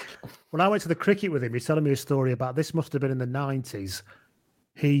 Like, when I went to the cricket with him, he's telling me a story about this. Must have been in the 90s.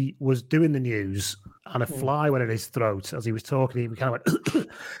 He was doing the news, and a fly went in his throat as he was talking. He kind of went,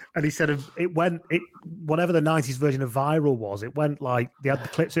 and he said, whatever the 90s version of Viral was, it went like they had the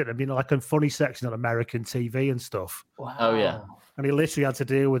clips in it, like a funny section on American TV and stuff. Wow. Oh yeah. And he literally had to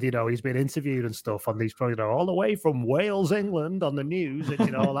deal with, he's been interviewed and stuff on these, all the way from Wales, England, on the news,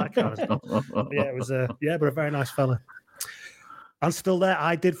 and all that kind of stuff. Yeah, it was but a very nice fella. And still there,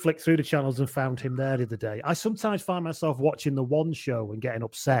 I did flick through the channels and found him there the other day. I sometimes find myself watching the One Show and getting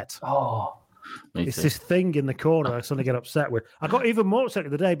upset. Oh, it's this thing in the corner I suddenly get upset with. I got even more upset the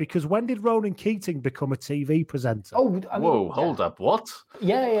other day because when did Ronan Keating become a TV presenter? Oh, I mean, hold up, what?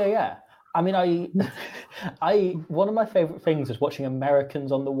 Yeah. I mean, one of my favorite things is watching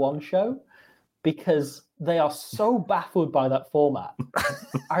Americans on the One Show because they are so baffled by that format.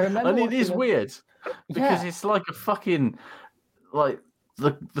 I remember, and it is weird because it's like a fucking. Like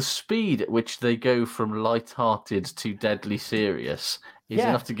the speed at which they go from light-hearted to deadly serious is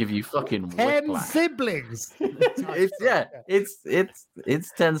enough to give you fucking 10 siblings.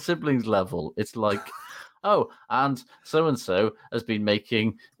 It's 10 siblings level. It's like, and so has been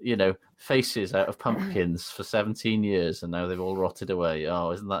making faces out of pumpkins for 17 years, and now they've all rotted away.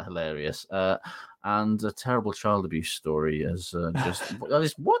 Oh, isn't that hilarious? And a terrible child abuse story as what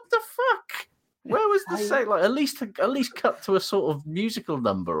the fuck. Where was the say? Like at least cut to a sort of musical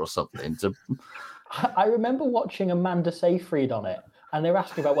number or something. I remember watching Amanda Seyfried on it, and they were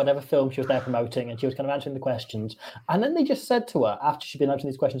asking about whatever film she was there promoting, and she was kind of answering the questions. And then they just said to her after she'd been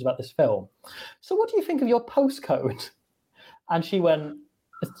answering these questions about this film, "So what do you think of your postcode?" And she went,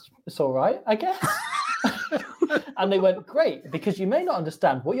 "It's all right, I guess." And they went, "Great, because you may not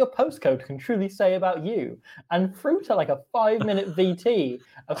understand what your postcode can truly say about you." And through to like a 5-minute VT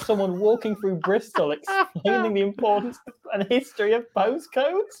of someone walking through Bristol explaining the importance and history of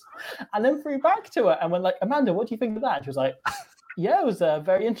postcodes, and then threw back to her and went like, "Amanda, what do you think of that?" And she was like, "Yeah, it was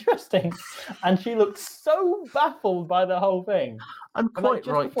very interesting." And she looked so baffled by the whole thing. I'm quite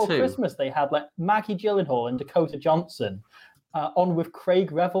just before Christmas, they had like Maggie Gyllenhaal and Dakota Johnson on with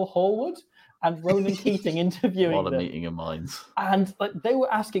Craig Revel Horwood. and Ronan Keating interviewing What a them. meeting of minds. And like they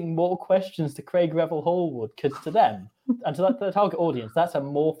were asking more questions to Craig Revel Horwood, because to them and to the target audience, that's a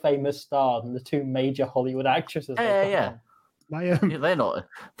more famous star than the two major Hollywood actresses. Yeah. My, They're not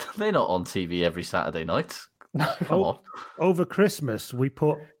on TV every Saturday night. Come on. Over Christmas, we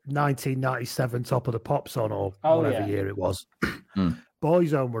put 1997 Top of the Pops on, or whatever year it was.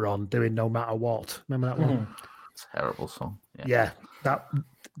 Boyzone were on doing No Matter What. Remember that one? Terrible song. Yeah, that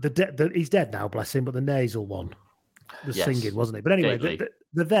he's dead now, bless him. But the nasal one was singing, wasn't it? But anyway,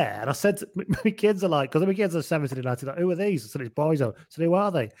 they're there, and I said, my kids are like, because my kids are 17 and 19, like, who are these? I said, it's Boyzone. I said, who are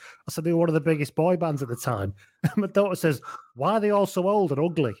they? I said, they were one of the biggest boy bands at the time. And my daughter says, why are they all so old and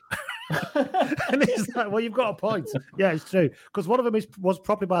ugly? And he's like, well, you've got a point. Yeah, it's true. Because one of them was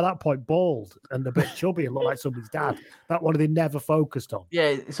probably by that point bald and a bit chubby and looked like somebody's dad. That one they never focused on. Yeah,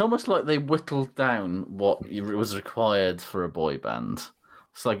 it's almost like they whittled down what was required for a boy band.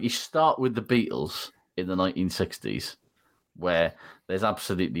 It's like you start with the Beatles in the 1960s, where there's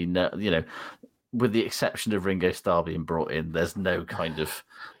absolutely no, with the exception of Ringo Starr being brought in, there's no kind of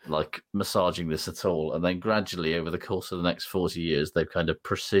like massaging this at all. And then gradually over the course of the next 40 years, they've kind of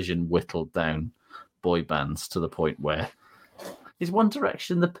precision whittled down boy bands to the point where is One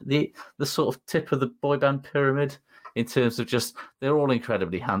Direction the sort of tip of the boy band pyramid in terms of just, they're all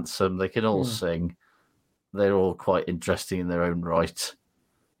incredibly handsome. They can all sing. They're all quite interesting in their own right.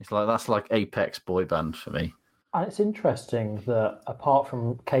 It's like, that's like apex boy band for me. And it's interesting that apart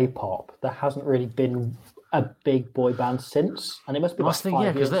from K-pop, there hasn't really been a big boy band since, and it must be. Because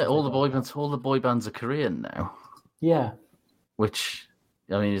all the boy bands are Korean now. Yeah, which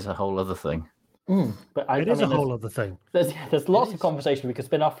I mean is a whole other thing. But it is a whole other thing. There's lots of conversation we could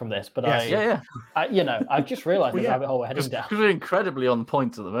spin off from this, but I just realised there's a rabbit hole we're heading down. We're incredibly on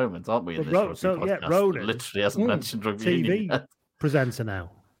point at the moment, aren't we? Ronan literally hasn't mentioned rugby union yet. Presenter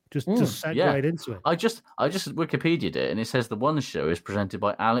now. Just segued into it. I just Wikipedia'd it, and it says the one show is presented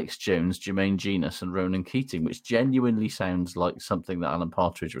by Alex Jones, Jermaine Genus, and Ronan Keating, which genuinely sounds like something that Alan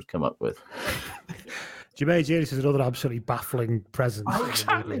Partridge would come up with. Jermaine Genus is another absolutely baffling presence. Oh,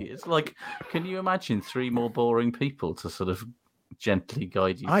 exactly. It's like, can you imagine 3 more boring people to sort of gently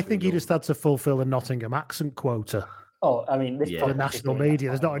guide you? I think he just had to fulfil the Nottingham accent quota. Oh, I mean, for the national media,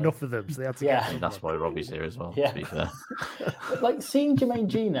 there's not enough of them, so they had to get that's why Robbie's here as well, to be fair. Like, seeing Jermaine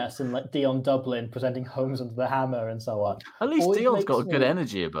Genus and like Dion Dublin presenting Homes Under the Hammer and so on. At least Dion's got a good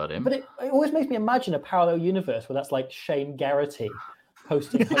energy about him. But it always makes me imagine a parallel universe where that's like Shane Garrity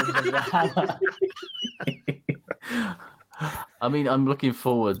hosting Homes Under the Hammer. I mean, I'm looking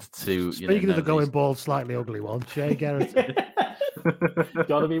forward to... Speaking of the going bald, slightly ugly one, Shane Garrity.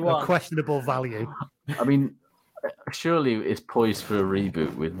 Gotta be one. A questionable value. I mean... Surely it's poised for a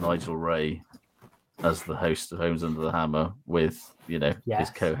reboot with Nigel Ray as the host of Homes Under the Hammer, with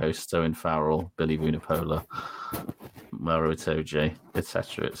his co-hosts Owen Farrell, Billy Vunipola, Mauro Itoje,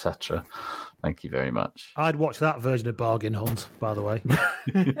 etc., etc. Thank you very much. I'd watch that version of Bargain Hunt, by the way.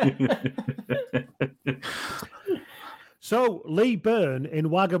 So Lee Byrne in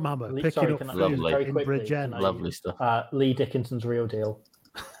Wagamama picking up food in Bridgend. Lovely stuff. Lee Dickinson's Real Deal.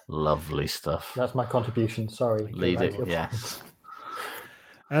 Lovely stuff. That's my contribution. Sorry. Yes.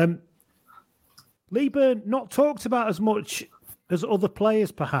 Lee Byrne not talked about as much as other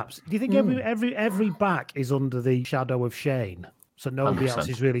players, perhaps. Do you think every back is under the shadow of Shane, so nobody 100%. else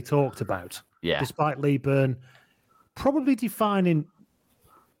is really talked about? Yeah. Despite Lee Byrne probably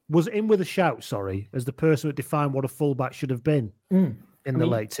was in with a shout, as the person who defined what a fullback should have been in the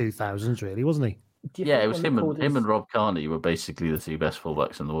late 2000s, really, wasn't he? Yeah, it was him and Rob Kearney were basically the 2 best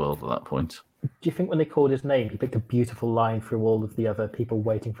fullbacks in the world at that point. Do you think when they called his name, he picked a beautiful line through all of the other people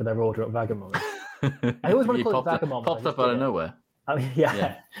waiting for their order at Wagamama? I always want to call it Wagamama. Popped up out of nowhere. I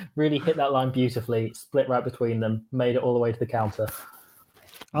mean, really hit that line beautifully, split right between them, made it all the way to the counter.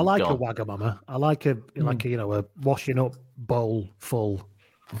 I like a Wagamama. I like a washing up bowl full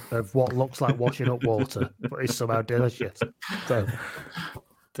of what looks like washing up water, but it's somehow delicious. So.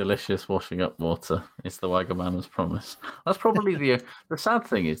 Delicious washing up water. It's the Wagamama's promise. That's probably the sad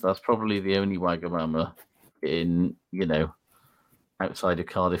thing is that's probably the only Wagamama in outside of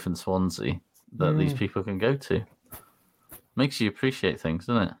Cardiff and Swansea that these people can go to. Makes you appreciate things,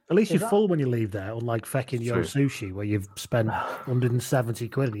 doesn't it? At least you're full when you leave there, unlike fecking Yo Sushi, where you've spent 170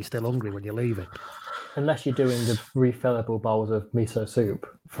 quid and you're still hungry when you're leaving. Unless you're doing the refillable bowls of miso soup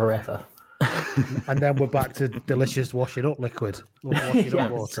forever. And then we're back to delicious washing up liquid, washing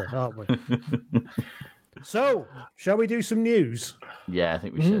up water, aren't we? So, shall we do some news? Yeah, I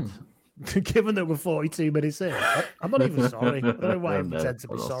think we should. Given that we're 42 minutes in, I'm not even sorry. I don't know why I pretend to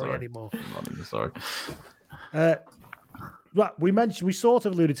be sorry anymore. I'm not even sorry. Right, we sort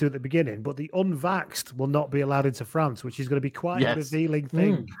of alluded to at the beginning, but the unvaxxed will not be allowed into France, which is going to be quite a revealing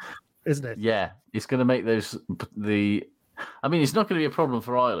thing, isn't it? Yeah, it's going to make it's not going to be a problem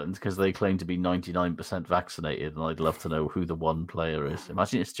for Ireland because they claim to be 99% vaccinated, and I'd love to know who the one player is.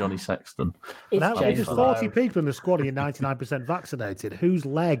 Imagine it's Johnny Sexton. There's 40 people in the squad and you're 99% vaccinated. Whose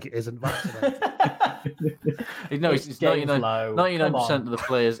leg isn't vaccinated? No, it's 99% of the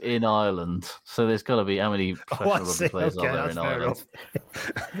players in Ireland. So there's got to be how many professional rugby players are there in Ireland?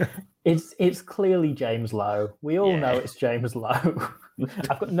 It's clearly James Lowe. We all know it's James Lowe.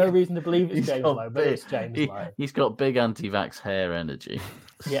 I've got no reason to believe it's James Lowe, but it's James Lowe. He's got big anti-vax hair energy.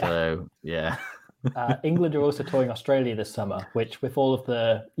 Yeah. So, yeah. England are also touring Australia this summer, which with all of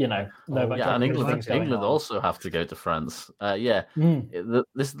the, and England also have to go to France.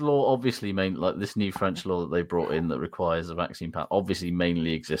 This law obviously this new French law that they brought in that requires a vaccine pass obviously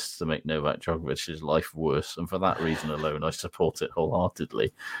mainly exists to make Novak Djokovic's life worse, and for that reason alone, I support it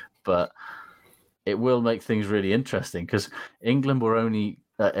wholeheartedly. But it will make things really interesting because England were only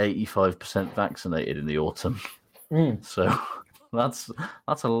at 85% vaccinated in the autumn, so. That's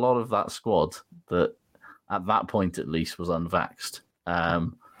a lot of that squad that, at that point at least, was unvaxxed.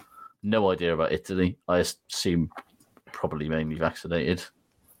 No idea about Italy. I assume probably mainly vaccinated.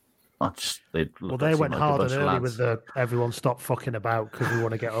 They went hard and early with the everyone stop fucking about because we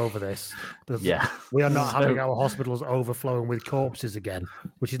want to get over this. We are not having our hospitals overflowing with corpses again,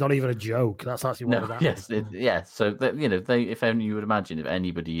 which is not even a joke. That's actually what it is. So if you would imagine if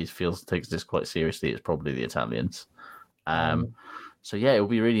anybody takes this quite seriously, it's probably the Italians. So it'll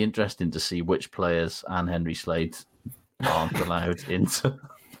be really interesting to see which players and Henry Slade aren't allowed into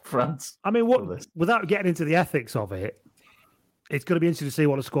France. I mean, without getting into the ethics of it, it's going to be interesting to see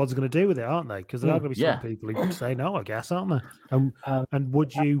what the squad's going to do with it, aren't they? Because there are going to be some people who say no, I guess, aren't there? And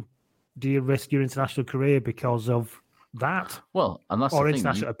do you risk your international career because of that? Well, and that's or the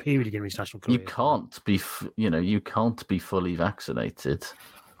thing. A period of your international career. You can't be fully vaccinated.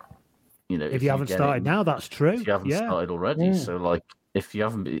 If you haven't started now, that's true. If you haven't started already, so if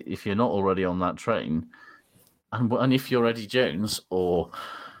you're not already on that train, and if you're Eddie Jones or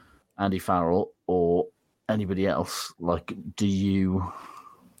Andy Farrell or anybody else, do you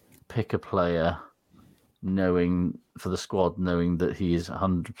pick a player knowing that he is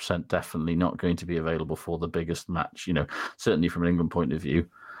 100% definitely not going to be available for the biggest match? Certainly from an England point of view,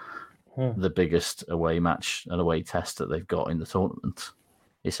 the biggest away match and away test that they've got in the tournament.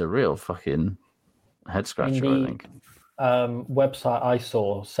 It's a real fucking head scratcher, I think. Website I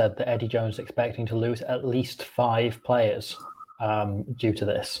saw said that Eddie Jones is expecting to lose at least 5 players due to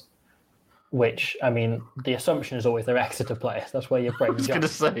this. Which, I mean, the assumption is always they're Exeter players. That's where your brain goes. I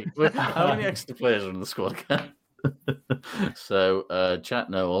was going to say, how many Exeter players are in the squad? So,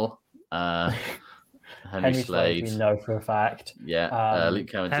 Chat Noel, Henry Slade. We know for a fact. Yeah, Luke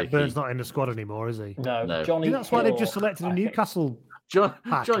Cowan. Hepburn's not in the squad anymore, is he? No. Johnny that's why they've just selected a Newcastle.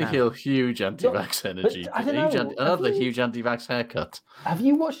 Johnny Hill, huge anti-vax energy. Another huge anti-vax haircut. Have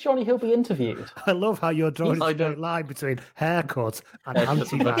you watched Johnny Hill be interviewed? I love how you're drawing a straight line between haircut and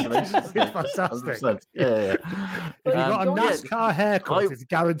anti-vax. It's fantastic. Yeah. If you've got a NASCAR haircut, it's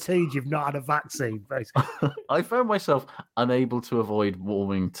guaranteed you've not had a vaccine, basically. I found myself unable to avoid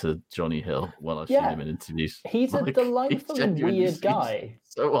warming to Johnny Hill when I've seen him in interviews. He's a delightfully weird guy.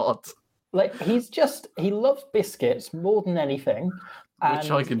 So odd. He loves biscuits more than anything.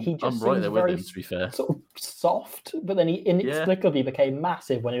 Which I'm right there with him, to be fair. Sort of soft, but then he inexplicably became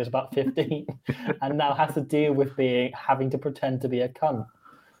massive when he was about 15 and now has to deal with having to pretend to be a cunt.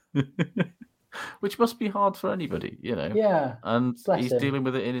 Which must be hard for anybody, Yeah. And he's dealing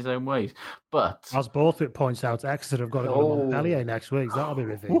with it in his own ways. But as Borthwick points out, Exeter have got to go to Montpellier next week. That'll be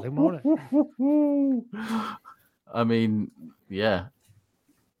revealing, won't it? I mean, yeah.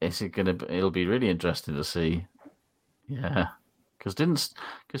 It'll be really interesting to see. Yeah.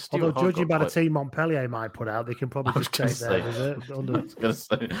 Although judging by the team Montpellier might put out, they can probably just take their reserves. I was going to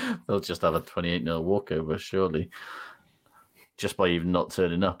say, they'll just have a 28-0 walkover, surely. Just by even not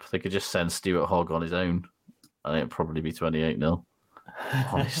turning up. They could just send Stuart Hogg on his own. I think it'd probably be 28-0.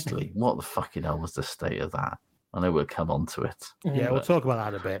 Honestly, what the fucking hell was the state of that? I know we'll come on to it. Yeah, we'll talk about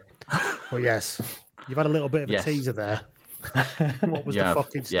that in a bit. But yes, you've had a little bit of a teaser there. What was the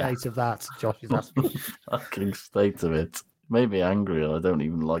fucking state of that? Josh is asking. Fucking state of it. Made me angry. I don't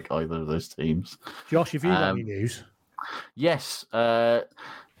even like either of those teams. Josh, have you got any news? Yes.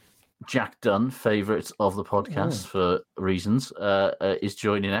 Jack Dunn, favourite of the podcast for reasons, is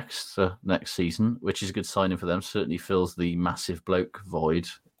joining Exeter next season, which is a good signing for them. Certainly fills the massive bloke void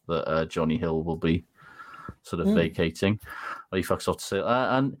that Johnny Hill will be sort of vacating. Well, he fucks off to Sale.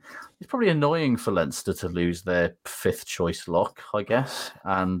 And it's probably annoying for Leinster to lose their 5th choice lock, I guess,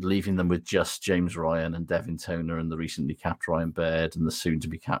 and leaving them with just James Ryan and Devin Toner and the recently capped Ryan Baird and the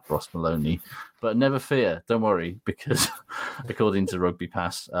soon-to-be capped Ross Maloney. But never fear, don't worry, because according to Rugby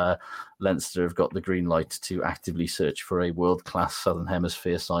Pass, Leinster have got the green light to actively search for a world-class Southern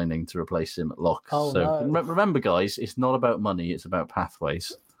Hemisphere signing to replace him at lock. Remember, guys, it's not about money, it's about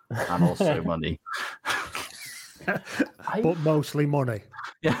pathways and also money. But mostly money.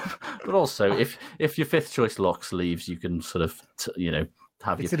 Yeah, but also if your 5th choice locks leaves, you can sort of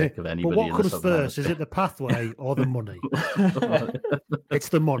have your pick of anybody. But what comes first? Is it the pathway or the money? It's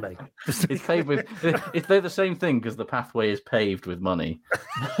the money. It's paved with. They're the same thing because the pathway is paved with money.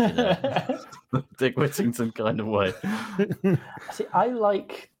 Dick Whittington kind of way. See, I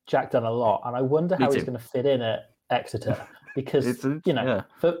like Jack Dunn a lot, and I wonder how he's going to fit in at Exeter because for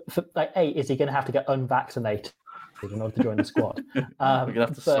is he going to have to get unvaccinated in order to join the squad? We're going to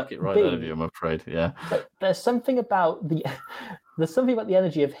have to suck it right out of you, I'm afraid. Yeah. But there's something about the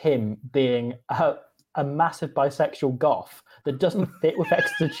energy of him being a massive bisexual goth that doesn't fit with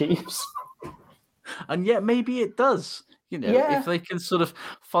Exeter Chiefs. And yet maybe it does. If they can sort of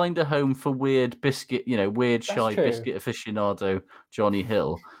find a home for weird biscuit, weird shy biscuit aficionado Johnny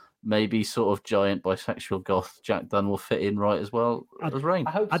Hill, maybe sort of giant bisexual goth Jack Dunn will fit in right as well as Rain.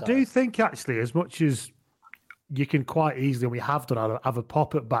 I do think actually, as much as you can quite easily, and we have done, have a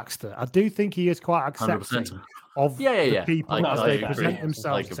pop at Baxter, I do think he is quite accepting 100%. of the people as they present I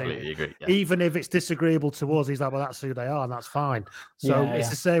themselves. completely agree. Yeah. Even if it's disagreeable to us, he's like, well, that's who they are, and that's fine. So it's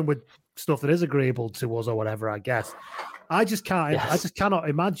the same with stuff that is agreeable to us or whatever, I guess. I just cannot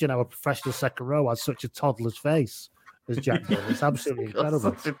imagine how a professional second row has such a toddler's face as Jack Dunn. It's absolutely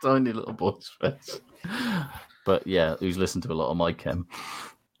incredible. Such a tiny little boy's face. But yeah, who's listened to a lot of my Chem.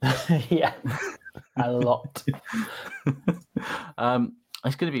 Yeah, a lot. It's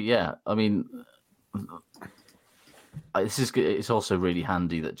going to be, I mean, it's also really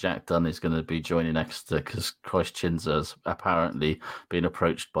handy that Jack Dunn is going to be joining Exeter because Christ Chinzer's apparently been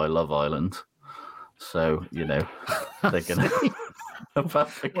approached by Love Island. So, they're going to...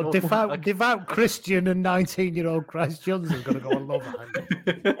 devout Christian and 19-year-old Christ Johnson going to go on Love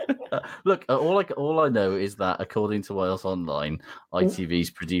Island. Look, all I know is that according to Wales Online, ITV's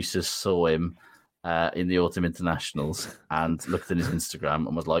producers saw him in the Autumn Internationals and looked at his Instagram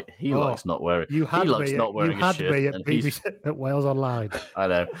and was like, he likes not wearing a shirt. At Wales Online. I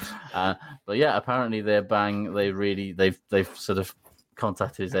know, but yeah, apparently they've sort of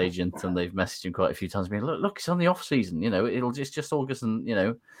contacted his agent and they've messaged him quite a few times, being look, it's on the off season, it's just August and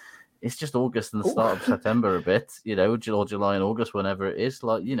it's just August and the start of September a bit, or July and August, whenever it is,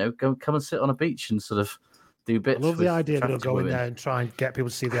 come and sit on a beach and sort of do bits. I love the idea that they'll go in there and try and get people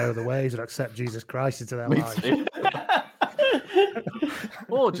to see the other ways and accept Jesus Christ into their lives.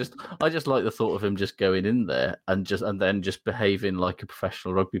 I just like the thought of him just going in there and then just behaving like a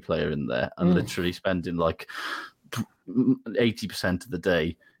professional rugby player in there and literally spending like 80% of the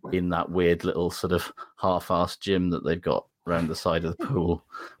day in that weird little sort of half-assed gym that they've got around the side of the pool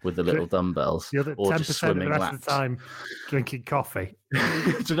with the little dumbbells. The other 10% of the rest of the time drinking coffee.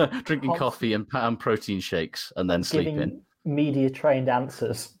 Drinking coffee and protein shakes and then sleeping. Media-trained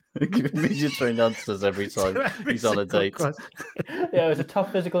answers. Media-trained answers every time he's on a date. Yeah, it was a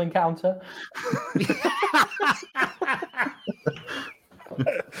tough physical encounter. Do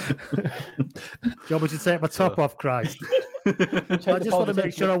you want me to take my top off, Christ? I just want to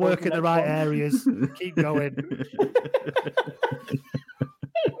make sure I work in the right areas. Keep going.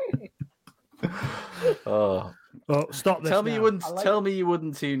 Stop this. Tell me you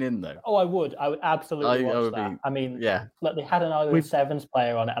wouldn't tune in though. Oh, I would. I would absolutely watch that. I mean, look, they had an Island Sevens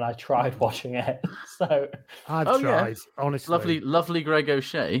player on it, and I tried watching it. So I've tried, honestly. Lovely Greg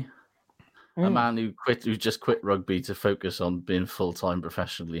O'Shea. A man who just quit rugby to focus on being full-time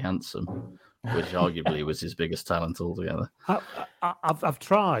professionally handsome, which arguably was his biggest talent altogether. I've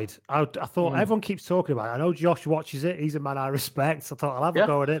tried. I thought everyone keeps talking about it. I know Josh watches it. He's a man I respect. I thought I'll have a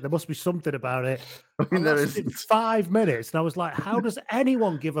go at it. There must be something about it. I mean, there is 5 minutes, and I was like, how does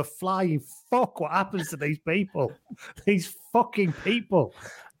anyone give a flying fuck what happens to these people? These fucking people.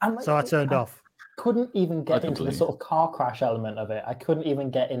 So I turned off. Couldn't even get into the sort of car crash element of it. I couldn't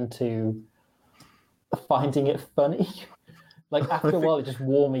even get into finding it funny. Like after a while, it just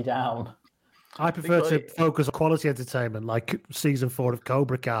wore me down. I prefer to focus on quality entertainment, like season 4 of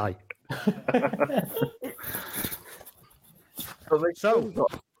Cobra Kai. They've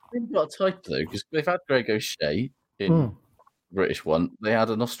got a type though, because they've had Greg O'Shea in British one. They had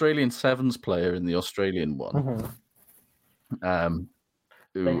an Australian Sevens player in the Australian one.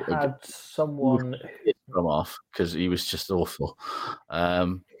 They had someone from off because he was just awful.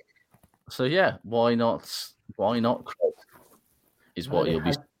 So yeah, why not? Why not? Is what you'll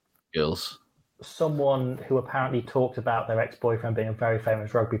be girls. Someone who apparently talked about their ex-boyfriend being a very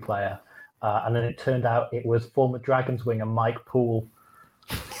famous rugby player, and then it turned out it was former Dragons winger Mike Poole.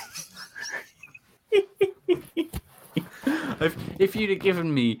 If you'd have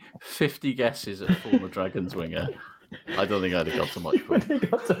given me 50 guesses at former Dragons winger, I don't think I'd have got to Mike Poole.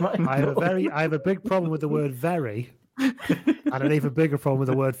 I have a big problem with the word "very," and an even bigger problem with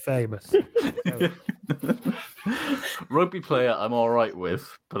the word "famous." So. Rugby player, I'm all right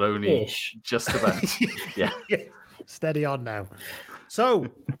with, but only just about. Yeah. Steady on now. So,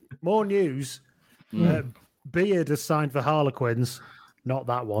 more news. Beard has signed for Harlequins. Not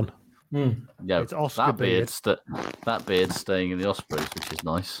that one. Yeah, it's Oscar Beard. That Beard's staying in the Ospreys, which is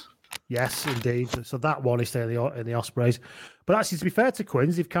nice. Yes, indeed. So that one is staying in the Ospreys. But actually, to be fair to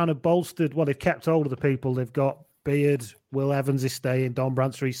Quins, they've kind of bolstered. Well, they've kept hold of the people. They've got Beard, Will Evans is staying, Don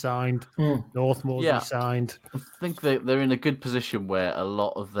Brandt's re-signed, Northmore's re-signed. I think they're in a good position where a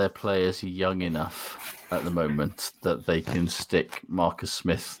lot of their players are young enough at the moment that they can stick Marcus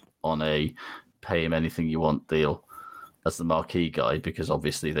Smith on a pay him anything you want deal as the marquee guy, because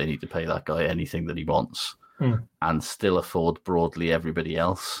obviously they need to pay that guy anything that he wants and still afford broadly everybody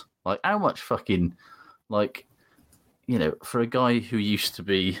else. Like, how much fucking, like, you know, for a guy who used to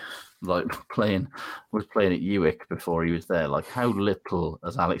be like playing at Uwick before he was there, like, how little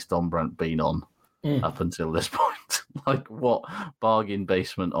has Alex Donbrandt been on up until this point? Like, what bargain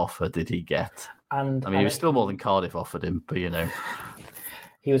basement offer did he get? And I mean, it was still more than Cardiff offered him, but you know.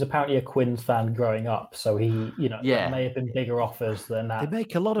 He was apparently a Quins fan growing up, so he, you know, there may have been bigger offers than that. They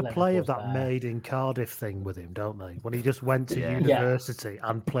make a lot of play of that made in Cardiff thing with him, don't they? When he just went to university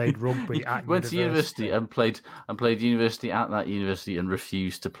and played rugby at went to university and played university at that university and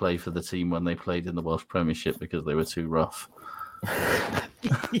refused to play for the team when they played in the Welsh Premiership because they were too rough. I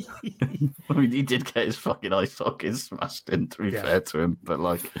mean, he did get his fucking eye sockets smashed in, to be fair to him, but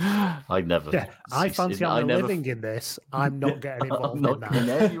like, I never. Yeah, I fancy I'm living in this. I'm not getting involved in that. I'm not getting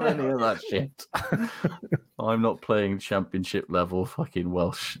anywhere near that shit. I'm not playing championship level fucking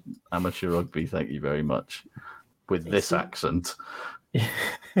Welsh amateur rugby. Thank you very much. With this accent.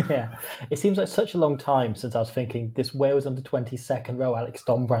 Yeah, it seems like such a long time since I was thinking this Wales under 20 second row Alex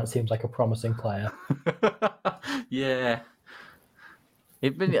Donbrandt seems like a promising player. Yeah.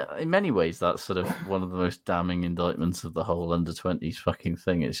 In many ways, that's sort of one of the most damning indictments of the whole under-20s fucking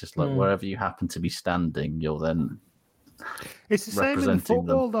thing. It's just like wherever you happen to be standing, you're then it's the same in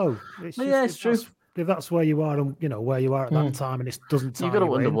football, though. It's true. If that's where you are, and you know where you are at that time, and it doesn't. You got to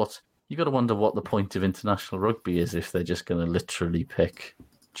wonder what the point of international rugby is if they're just going to literally pick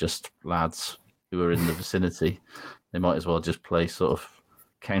just lads who are in the vicinity. They might as well just play sort of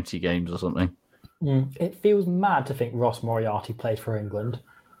county games or something. It feels mad to think Ross Moriarty played for England.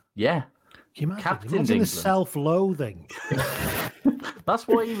 Yeah. Can you imagine the self-loathing? That's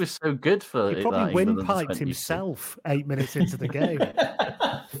why he was so good for he probably windpiped himself 8 minutes into the game.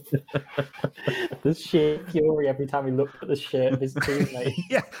 The sheer fury every time he looked at the shirt of his teammate.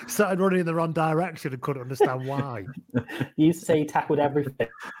 Yeah, started running in the wrong direction and couldn't understand why. You used to say he tackled everything,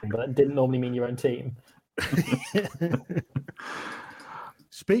 but that didn't normally mean your own team.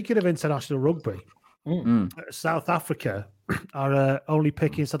 Speaking of international rugby, South Africa are only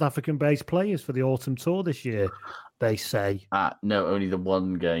picking South African-based players for the autumn tour this year, they say. No, only the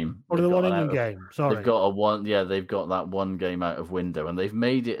one game. Only the one England game, sorry. They've got they've got that one game out of window, and they've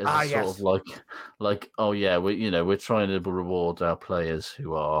made it as sort of like, oh yeah, we're trying to reward our players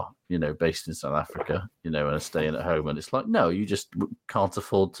who are, based in South Africa, and are staying at home. And it's like, no, you just can't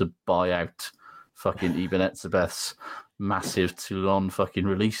afford to buy out fucking Eben Etzebeth's massive Toulon fucking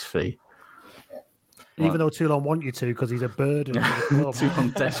release fee. Even though Toulon want you to, because he's a burden. Toulon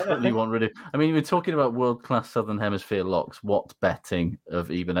desperately want rid of. I mean, we're talking about world-class Southern Hemisphere locks. What betting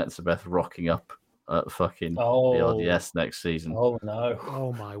of Eben Etzebeth rocking up at fucking the RDS next season? Oh no!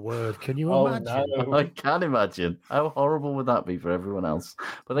 Oh my word! Can you imagine? No. I can imagine. How horrible would that be for everyone else?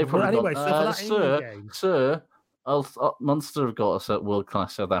 But they probably sir. Munster have got a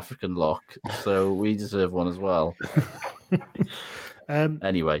world-class South African lock, so we deserve one as well.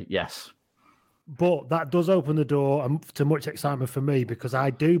 Anyway, yes. But that does open the door to much excitement for me, because I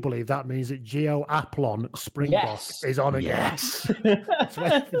do believe that means that Gio Aplon Springbok is on again. Yes.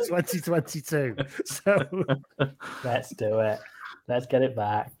 2022. So let's do it. Let's get it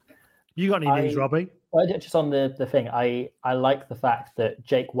back. You got any news, Robbie? Well, just on the thing, I like the fact that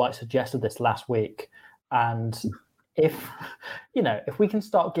Jake White suggested this last week. And if we can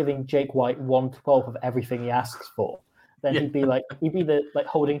start giving Jake White 1/12 of everything he asks for, then he'd be the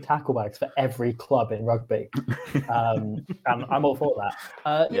holding tackle bags for every club in rugby. And I'm all for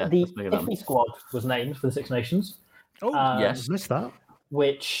that. The Iffy squad was named for the Six Nations. Oh, yes, missed that.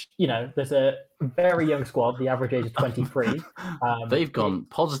 Which, there's a very young squad. The average age is 23. They've gone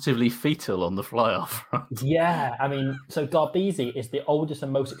positively fetal on the fly-off front. Yeah, I mean, so Garbisi is the oldest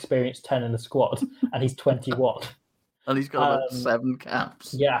and most experienced 10 in the squad, and he's 21. And he's got 7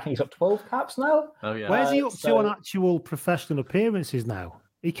 caps. Yeah, I think he's got 12 caps now. Oh, yeah. Where's he up to on actual professional appearances now?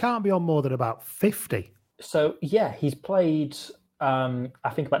 He can't be on more than about 50. So, yeah, he's played, I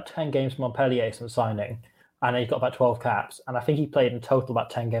think, about 10 games for Montpellier since signing, and he's got about 12 caps. And I think he played in total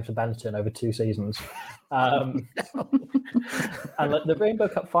about 10 games for Benetton over 2 seasons. And the Rainbow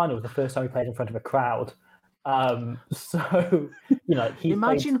Cup final was the first time he played in front of a crowd.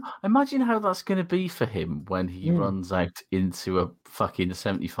 Imagine how that's going to be for him when he runs out into a fucking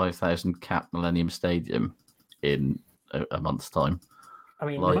 75,000 cap Millennium Stadium in a month's time. I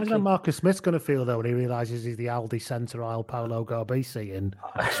mean, imagine how Marcus Smith's going to feel though when he realizes he's the Aldi centre aisle Paolo Garbisi in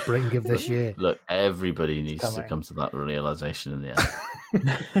spring of this year. Look, everybody needs to come to that realization in the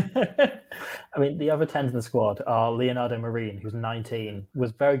end. I mean, the other 10s in the squad are Leonardo Marin, who's 19,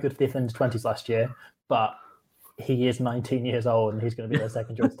 was very good for the under-20s last year, but he is 19 years old and he's going to be their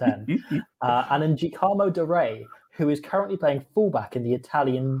second choice 10. And then Giacomo De Re, who is currently playing fullback in the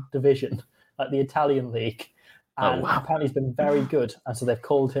Italian division, like the Italian league. And apparently he's been very good, and so they've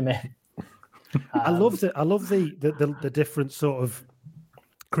called him in. I love the different sort of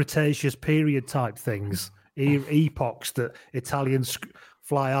Cretaceous period type things, epochs that Italian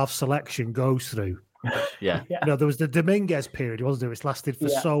fly-half selection goes through. Yeah. There was the Dominguez period, wasn't there? Which lasted for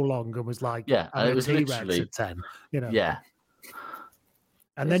so long and was like and it was T-Rex literally at 10. Yeah.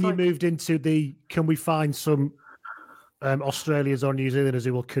 And then you moved into can we find some Australians or New Zealanders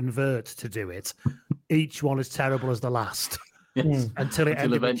who will convert to do it? Each one as terrible as the last. Yes. Until it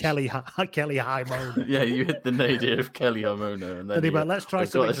ended with Kelly Haimona. Yeah, you hit the nadir of Kelly Haimona, and then let's try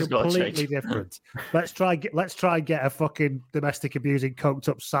something completely different. Let's try and get a fucking domestic abusing, coked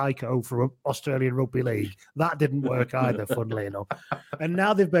up psycho from Australian Rugby League. That didn't work either, funnily enough. And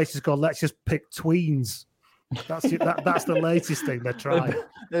now they've basically gone, let's just pick tweens. That's it. That's the latest thing they're trying.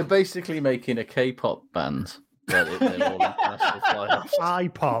 They're basically making a K-pop band. They're all international fly-offs.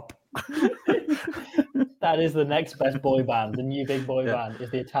 I-pop. That is the next best boy band. The new big boy band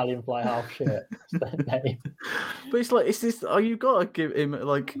is the Italian fly half shirt. But it's this. You got to give him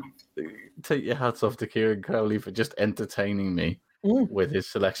take your hats off to Kieran Crowley for just entertaining me with his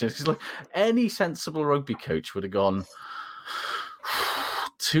selections. Because any sensible rugby coach would have gone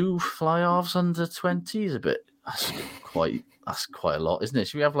 2 fly-halves under 20 is a bit. That's quite a lot, isn't it?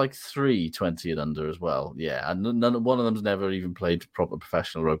 Should we have 3 20 and under as well? Yeah, and one of them's never even played proper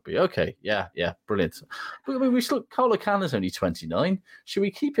professional rugby. Okay, yeah, brilliant. But I mean, we still Carlo Canna's only 29. Should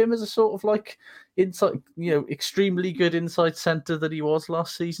we keep him as a sort of inside, extremely good inside centre that he was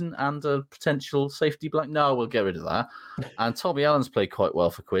last season and a potential safety blank? No, we'll get rid of that. And Tommy Allen's played quite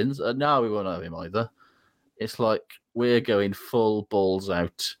well for Quins. No, we won't have him either. It's we're going full balls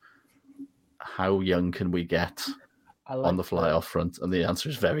out. How young can we get on the fly-off front? And the answer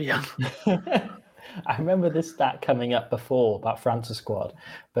is very young. I remember this stat coming up before about France's squad,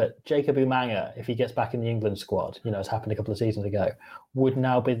 but Jacob Umanga, if he gets back in the England squad, it's happened a couple of seasons ago, would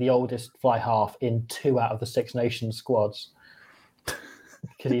now be the oldest fly-half in 2 out of the 6 Nations squads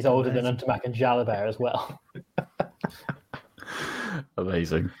because he's older than Ntamak and Jalabert as well.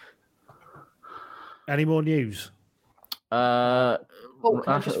 Amazing. Any more news? I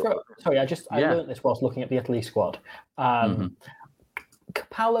learned this whilst looking at the Italy squad.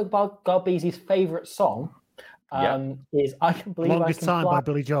 Paolo Garbisi's favourite song is "I Can Believe Longest I Can Time" Fly. by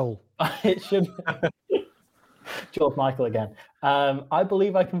Billy Joel. It should be George Michael again. "I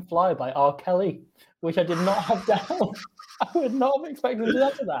Believe I Can Fly" by R. Kelly, which I did not have down. I would not have expected to do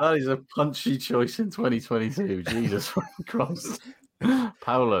that. That is a punchy choice in 2022. Jesus Christ.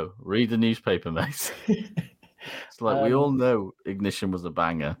 Paolo, read the newspaper, mate. It's we all know Ignition was a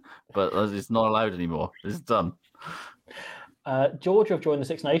banger, but it's not allowed anymore. It's done. Georgia have joined the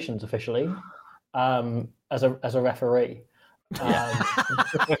Six Nations officially as a referee.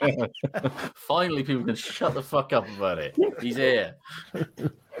 Finally, people can shut the fuck up about it. He's here.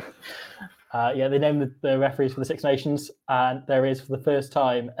 They named the referees for the Six Nations, and there is for the first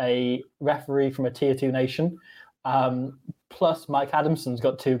time a referee from a Tier 2 nation. Plus, Mike Adamson's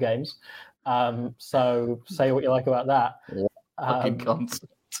got 2 games. So say what you like about that.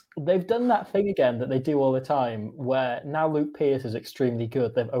 They've done that thing again that they do all the time, where now Luke Pearce is extremely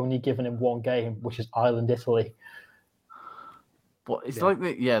good. They've only given him 1 game, which is Ireland, Italy. But it's like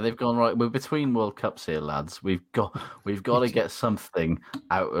they've gone right. We're between World Cups here, lads. We've got to get something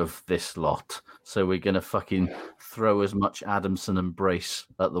out of this lot. So we're gonna fucking throw as much Adamson and Brace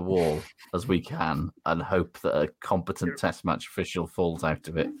at the wall as we can, and hope that a competent Test match official falls out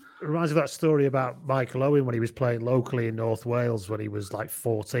of it. It reminds me of that story about Michael Owen when he was playing locally in North Wales when he was like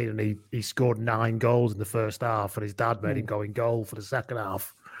 14 and he scored 9 goals in the first half, and his dad made him go in goal for the second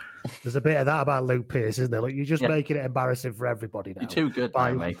half. There's a bit of that about Luke Pearce, isn't there? Like, you're just making it embarrassing for everybody now. You're too good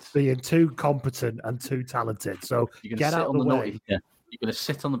by now, mate. Being too competent and too talented. So get out of the way. You're going to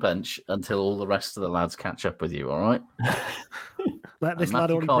sit on the bench until all the rest of the lads catch up with you, all right? Let this lad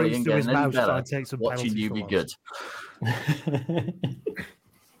only breathe through his mouth to try and take some watching you be good.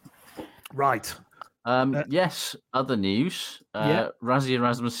 Right. Yes, other news. Rassie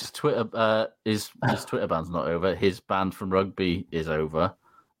Erasmus' Twitter his Twitter ban's not over. His ban from rugby is over.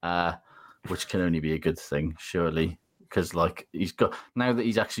 Which can only be a good thing, surely, because now that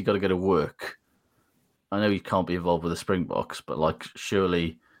he's actually got to go to work. I know he can't be involved with the Springboks, but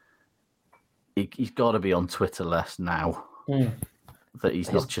surely he's got to be on Twitter less now. That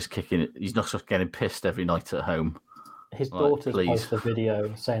he's not just kicking it. He's not just getting pissed every night at home. His daughter's posted a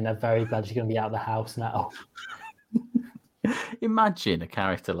video saying they're very glad she's going to be out of the house now. Imagine a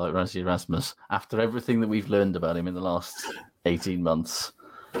character like Rassie Erasmus, after everything that we've learned about him in the last 18 months.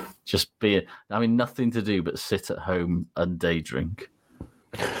 Just nothing to do but sit at home and day drink.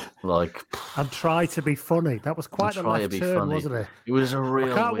 And try to be funny. That was quite a left turn, wasn't it? It was a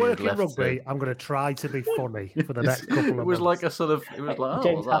real. I can't work in rugby. Turn. I'm going to try to be funny for the next couple of months. It was like a sort of. It was like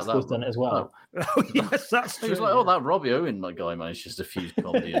James Haskell's done it as well. Oh yes, that's true. It was like, that Robbie Owen guy manages to fuse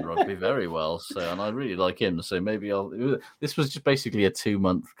comedy and rugby very well. So, and I really like him. So maybe this was just basically a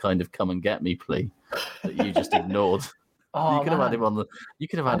 2-month kind of come and get me plea that you just ignored. You could have had him on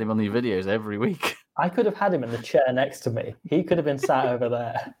your videos every week. I could have had him in the chair next to me. He could have been sat over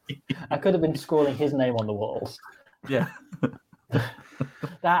there. I could have been scrawling his name on the walls. Yeah.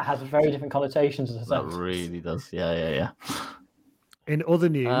 That has very different connotations. That really does. Yeah. In other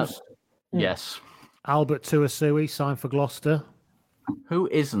news, yes, Albert Tuasui signed for Gloucester. Who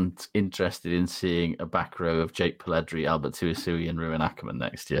isn't interested in seeing a back row of Jake Pelledri, Albert Tuasui, and Ruben Ackerman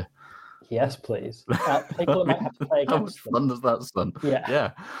next year? Yes, please. People might have to play against How much fun does that sound?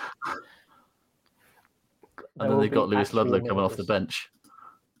 Yeah. And then they've got Lewis Ludlow coming off the bench.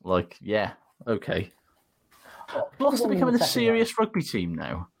 Okay. Gloucester becoming a serious rugby team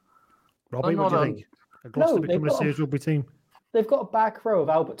now. Robbie, what do you think? Gloucester becoming a serious rugby team? They've got a back row of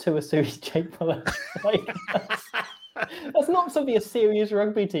Albert Tuasui, Jake Pelledri. That's not something a serious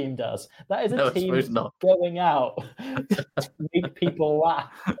rugby team does. That is a team going out to make people laugh.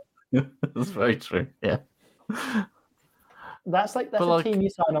 That's very true. Yeah. That's a team you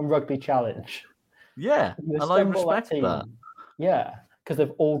sign on Rugby Challenge. Yeah, and I respect that. Yeah, because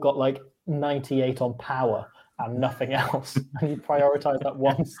they've all got 98 on power and nothing else, and you prioritise that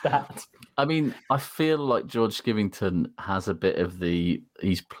one stat. I mean, I feel like George Skivington has a bit of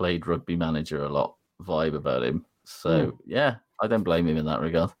he's played rugby manager a lot vibe about him. So yeah, I don't blame him in that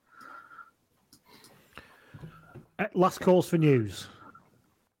regard. Last calls for news.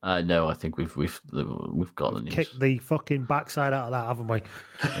 No, I think we've got the news. Kicked the fucking backside out of that, haven't we?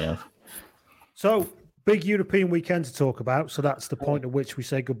 Yeah. So, big European weekend to talk about. So that's the point at which we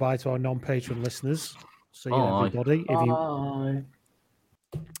say goodbye to our non-patron listeners. See you, everybody.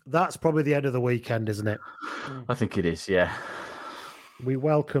 That's probably the end of the weekend, isn't it? I think it is, yeah. We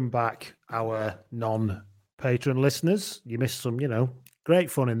welcome back our non-patron listeners. You missed some, great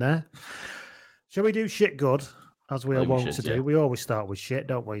fun in there. Shall we do shit good? As we are wont to do. We always start with shit,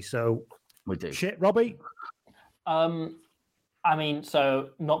 don't we? So we do. Shit, Robbie? So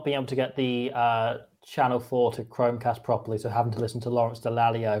not being able to get the Channel 4 to Chromecast properly, so having to listen to Lawrence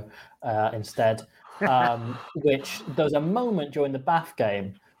Dallaglio instead, which there was a moment during the Bath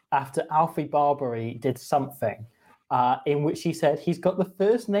game after Alfie Barbary did something in which he said he's got the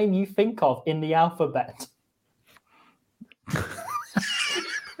first name you think of in the alphabet.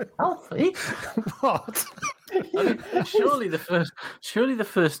 Alfie? What? I mean, surely the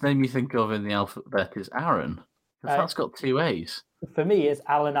first name you think of in the alphabet is Aaron, because that's got 2 A's. For me, it's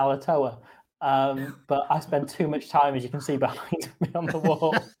Alan Alatoa, but I spend too much time, as you can see behind me on the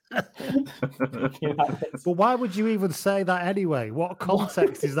wall. Well, why would you even say that anyway? What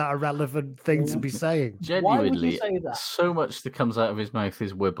context is that a relevant thing to be saying? Genuinely, why would you say that? So much that comes out of his mouth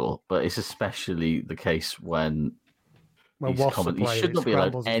is wibble, but it's especially the case when. He should not be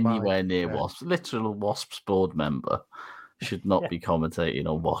allowed anywhere near Wasps. Literal Wasps board member should not be commentating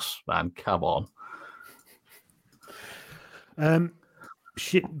on Wasps, man. Come on.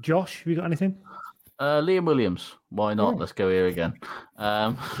 Josh, have you got anything? Liam Williams. Why not? Let's go here again.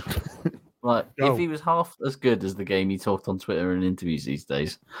 If he was half as good as the game he talked on Twitter and interviews these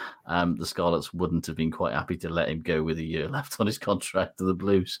days, the Scarlets wouldn't have been quite happy to let him go with a year left on his contract to the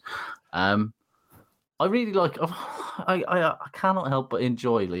Blues. I really like. I cannot help but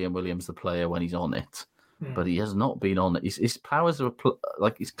enjoy Liam Williams, the player, when he's on it. But he has not been on it. His powers are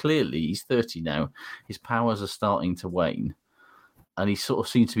he's 30 now. His powers are starting to wane, and he sort of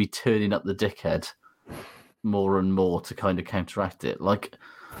seems to be turning up the dickhead more and more to kind of counteract it. Like,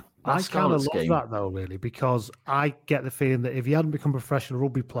 I kind of love that though, really, because I get the feeling that if he hadn't become a professional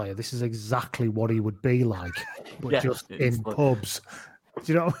rugby player, this is exactly what he would be like, but just in pubs.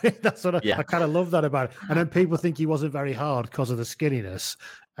 Do you know what I mean? That's what I kind of love that about it. And then people think he wasn't very hard because of the skinniness.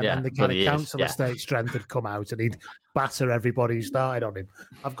 And then the kind of council estate strength had come out and he'd batter everybody who started on him.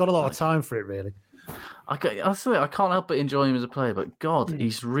 I've got a lot of time for it, really. I can't help but enjoy him as a player, but God,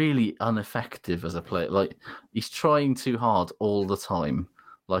 he's really ineffective as a player. Like, he's trying too hard all the time.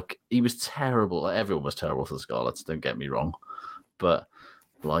 Like, he was terrible. Like, everyone was terrible for the Scarlets, don't get me wrong. But,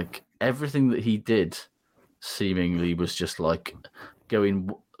 like, everything that he did seemingly was just, like,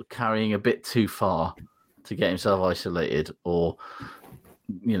 carrying a bit too far to get himself isolated, or,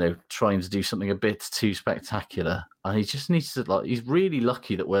 you know, trying to do something a bit too spectacular. And he just needs to, like, he's really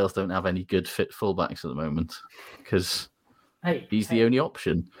lucky that Wales don't have any good fit fullbacks at the moment, because he's the only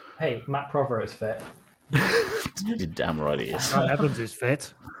option. Hey, Matt Prothero's fit. You're damn right he is. Evans is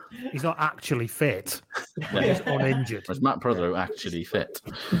fit. He's not actually fit. He's uninjured. Is Matt Prothero actually fit?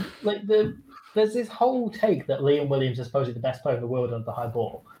 Like, there's this whole take that Liam Williams is supposedly the best player in the world under the high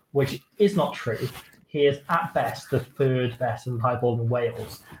ball, which is not true. He is at best the third best in the high ball in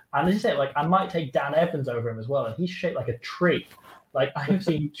Wales. And as you say, like, I might take Dan Evans over him as well, and he's shaped like a tree. Like, I have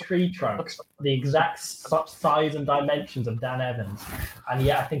seen tree trunks, the exact size and dimensions of Dan Evans. And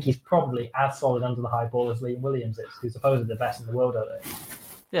yet I think he's probably as solid under the high ball as Liam Williams is, who's supposedly the best in the world at it.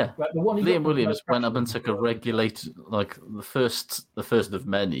 Yeah. Like, Liam Williams went up and took a regulated, like, the first of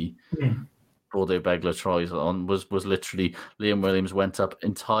many Bordeaux Begler tries on was literally Liam Williams went up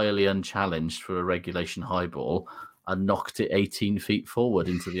entirely unchallenged for a regulation high ball and knocked it 18 feet forward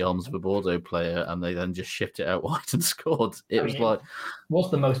into the arms of a Bordeaux player, and they then just shipped it out wide and scored. What's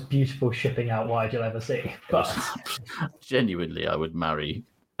the most beautiful shipping out wide you'll ever see? But genuinely, I would marry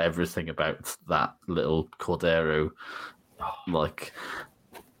everything about that little Cordero, like,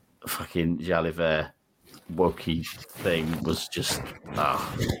 fucking Jalibert wokey thing was just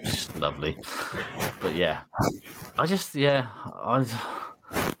lovely. But yeah, I'm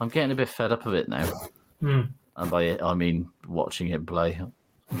getting a bit fed up of it now. And by it, I mean watching him play.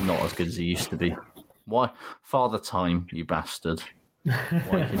 Not as good as he used to be. Why? Father Time, you bastard.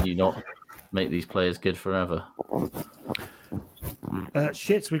 Why can you not make these players good forever?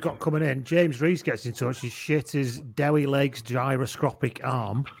 Shits we've got coming in. James Rees gets in touch. His shit is Dewi Lake's gyroscopic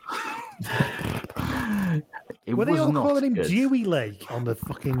arm. Were they all calling him Dewey Lake on the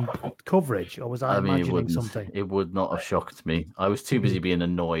fucking coverage, or was I imagining something? It would not have shocked me. I was too busy being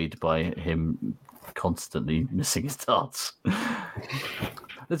annoyed by him constantly missing his darts.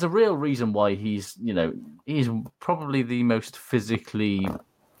 There's a real reason why he's probably the most physically,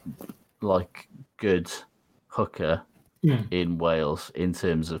 like, good hooker in Wales in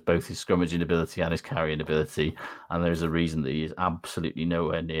terms of both his scrummaging ability and his carrying ability, and there's a reason that he is absolutely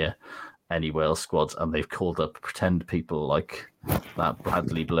nowhere near any Wales squads, and they've called up pretend people like that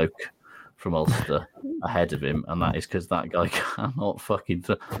Bradley bloke from Ulster ahead of him, and that is because that guy cannot fucking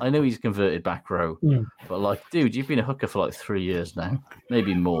throw. I know he's converted back row, but, like, dude, you've been a hooker for like 3 years now,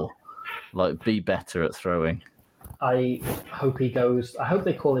 maybe more. Like, be better at throwing. I hope he goes. I hope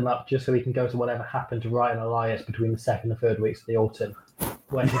they call him up just so he can go to whatever happened to Ryan Elias between the second and third weeks of the autumn.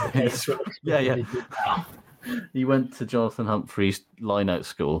 When He went to Jonathan Humphrey's line-out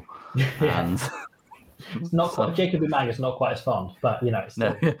school, and it's not quite. Jacob Umaga is not quite as fond, but, you know, it's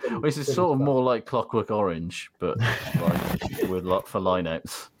still, which is sort of more like Clockwork Orange, but like with for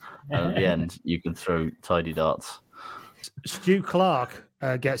line-outs. And at the end, you can throw tidy darts. Stu Clark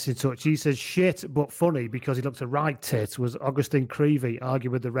gets in touch. He says, shit, but funny because he looked a right tit was Augustine Creevy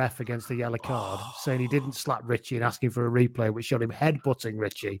arguing with the ref against the yellow card, saying he didn't slap Richie and asking for a replay, which showed him headbutting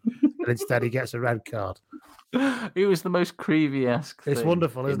Richie, and instead he gets a red card. It was the most Creevy-esque thing. It's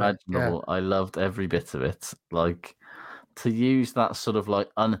wonderful, isn't imaginable. it? Yeah. I loved every bit of it. Like, to use that sort of like,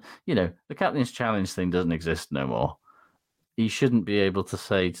 the Captain's Challenge thing doesn't exist no more. He shouldn't be able to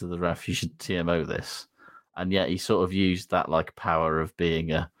say to the ref, you should TMO this. And yet he sort of used that, like, power of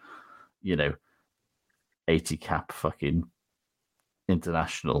being a, 80 cap fucking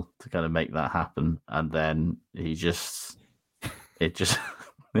international to kind of make that happen. And then it just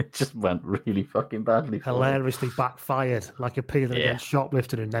It just went really fucking badly. Hilariously backfired, like appealing against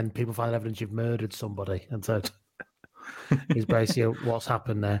shoplifting, and then people find evidence you've murdered somebody. And so is basically what's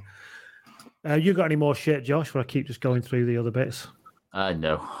happened there. You got any more shit, Josh? Where I keep just going through the other bits?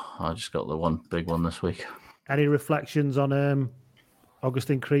 No, I just got the one big one this week. Any reflections on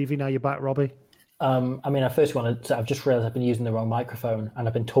Augustine Creevy? Now you're back, Robbie. I first wanted to, I've just realised I've been using the wrong microphone and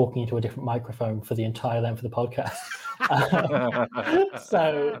I've been talking into a different microphone for the entire length of the podcast.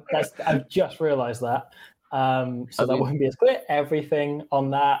 So I've just realised that. So that wouldn't be as clear. Everything on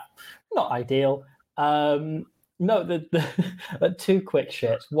that, not ideal. No, the two quick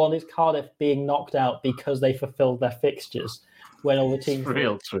shits. One is Cardiff being knocked out because they fulfilled their fixtures when all the teams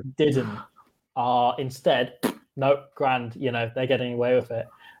didn't. Instead, no, grand, they're getting away with it.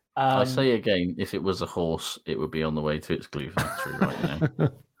 I say again, if it was a horse, it would be on the way to its glue factory right now.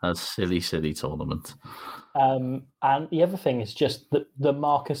 A silly tournament. And the other thing is just the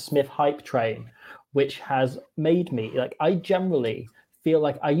Marcus Smith hype train, which has made me, I generally feel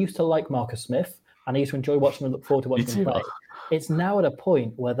like I used to like Marcus Smith and I used to enjoy watching him, look forward to watching him play. It's now at a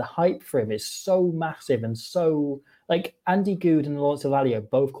point where the hype for him is so massive and so, Andy Good and Lawrence Evalio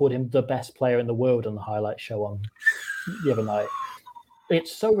both called him the best player in the world on the highlight show on the other night.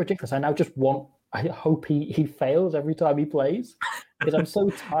 It's so ridiculous. I now just I hope he fails every time he plays because I'm so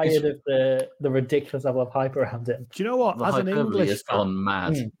tired of the ridiculous level of hype around him. Do you know what? As an English has gone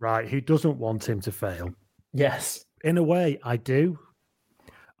mad. Right, who doesn't want him to fail? Yes. In a way, I do.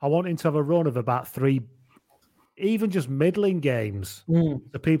 I want him to have a run of about 3, even just middling games.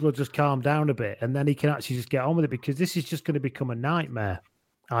 The people will just calm down a bit and then he can actually just get on with it because this is just going to become a nightmare.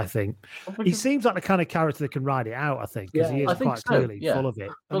 I think he seems like the kind of character that can ride it out. I think because he is quite clearly full of it.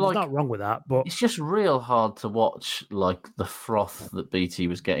 And there's nothing wrong with that, but it's just real hard to watch the froth that BT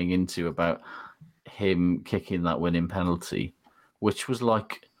was getting into about him kicking that winning penalty, which was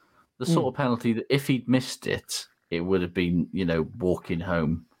the sort of penalty that if he'd missed it, it would have been walking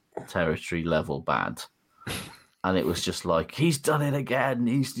home territory level bad, and it was just he's done it again.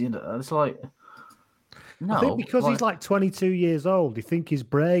 It's like. No, I think because he's 22 years old, you think his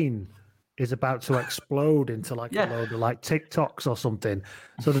brain is about to explode into a load of TikToks or something.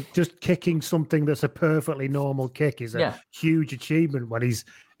 So that just kicking something that's a perfectly normal kick is a huge achievement when he's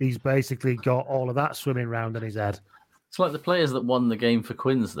basically got all of that swimming around in his head. It's like the players that won the game for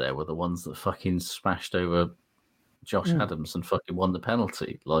Quins there were the ones that fucking smashed over Josh Adams and fucking won the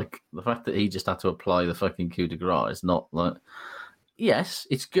penalty. The fact that he just had to apply the fucking coup de grace is not yes,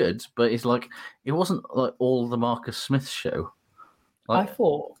 it's good, but it's it wasn't all the Marcus Smith show. I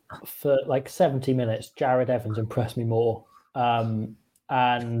thought for 70 minutes, Jared Evans impressed me more.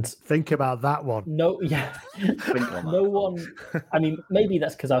 And think about that one. No one. I mean, maybe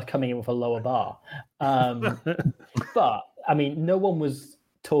that's because I was coming in with a lower bar. But I mean, no one was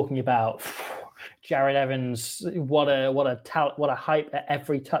talking about Jared Evans. What a hype at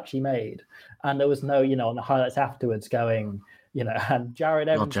every touch he made, and there was no, on the highlights afterwards going. And Jared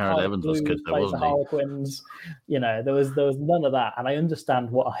Evans, was good, though, wasn't he? Harlequins. There was none of that, and I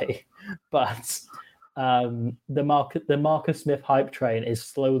understand why. But the Marcus Smith hype train is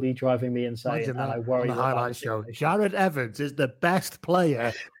slowly driving me insane, and I worry. On the highlight show, Jared Evans is the best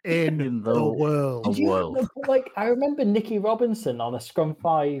player in the world. I remember Nicky Robinson on a Scrum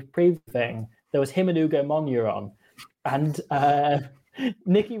 5 preview thing. There was him and Ugo Monye on, and.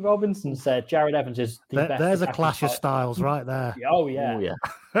 Nicky Robinson said Jared Evans is the best. There's a clash of styles right there. Oh, yeah.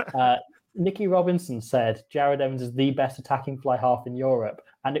 Nicky Robinson said Jared Evans is the best attacking fly half in Europe,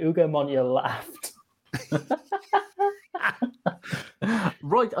 and Ugo Monye laughed.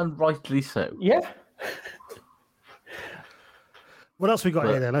 Right, and rightly so. Yeah. What else we got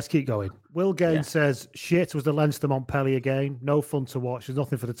here then? Let's keep going. Will Gaines says, shit was the Leinster Montpellier game. No fun to watch. There's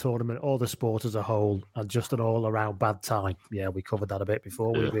nothing for the tournament or the sport as a whole, and just an all-around bad time. Yeah, we covered that a bit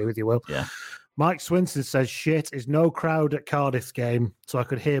before. We agree with you, Will. Yeah. Mike Swinson says, shit is no crowd at Cardiff's game, so I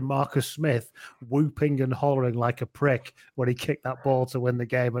could hear Marcus Smith whooping and hollering like a prick when he kicked that ball to win the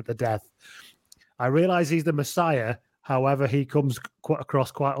game at the death. I realise he's the Messiah. However, he comes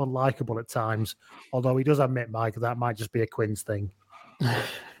across quite unlikable at times, although he does admit, Mike, that might just be a Quins thing.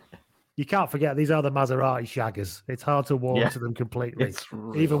 You can't forget these are the Maserati shaggers. It's hard to warm to them completely,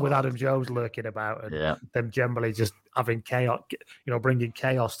 even with Adam Jones lurking about and them generally just having chaos, bringing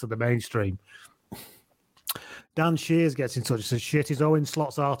chaos to the mainstream. Dan Shears gets in touch and says, shit is Owen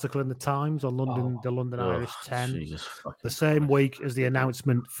Slott's article in the Times on the London Irish 10, the same week as the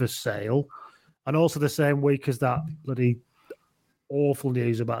announcement for sale, and also the same week as that bloody awful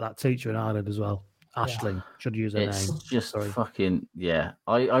news about that teacher in Ireland as well. Ashling, should use her name. It's just fucking,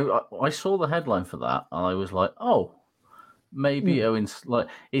 I saw the headline for that and I was like, oh, maybe Owens, like,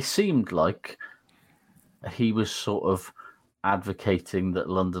 it seemed like he was sort of advocating that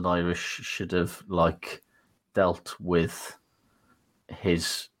London Irish should have, like, dealt with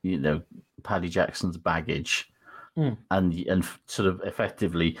his, Paddy Jackson's baggage and sort of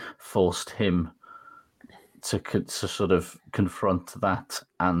effectively forced him to sort of confront that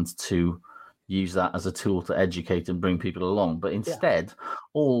and to use that as a tool to educate and bring people along. But instead,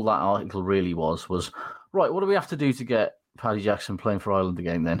 all that article really was, right, what do we have to do to get Paddy Jackson playing for Ireland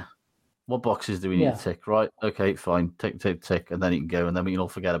again then? What boxes do we need to tick? Right, okay, fine, tick, and then he can go, and then we can all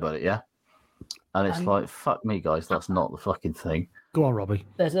forget about it, yeah? And it's like, fuck me, guys, that's not the fucking thing. Go on, Robbie.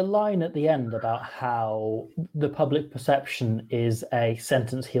 There's a line at the end about how the public perception is a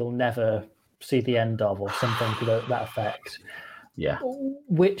sentence he'll never see the end of, or something to that effect. Yeah.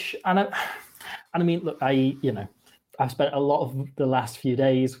 Which, and I mean, look, I've spent a lot of the last few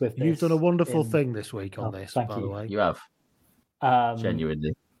days with this. You've done a wonderful thing this week on this, by the way. You have.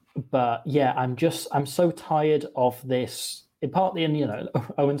 Genuinely. But yeah, I'm so tired of this. Partly, and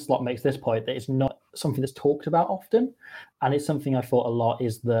Owen Slot makes this point that it's not something that's talked about often, and it's something I thought a lot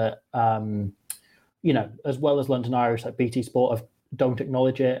is that as well as London Irish, like BT Sport don't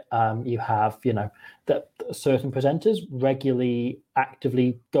acknowledge it. You have that certain presenters regularly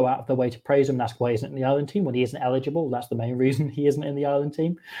actively go out of their way to praise him and ask why he isn't in the Ireland team when he isn't eligible. That's the main reason he isn't in the Ireland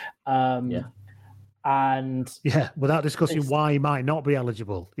team. And without discussing why he might not be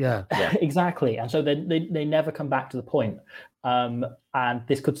eligible. Yeah. Exactly. And so they never come back to the point. And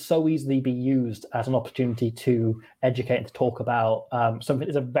this could so easily be used as an opportunity to educate and to talk about something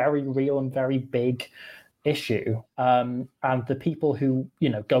that's a very real and very big issue. And the people who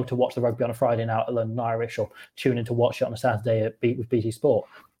go to watch the rugby on a Friday night at London Irish or tune in to watch it on a Saturday with BT Sport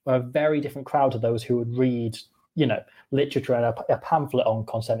are a very different crowd to those who would read literature and a pamphlet on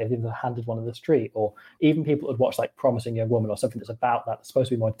consent if they were handed one in the street, or even people who would watch like Promising Young Woman or something that's about that. It's supposed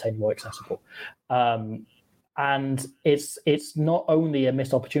to be more entertaining, more accessible. And it's not only a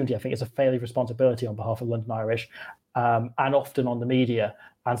missed opportunity, I think it's a failure of responsibility on behalf of London Irish and often on the media.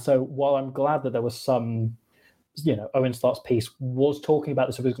 And so while I'm glad that there was some, Owen Slot's piece was talking about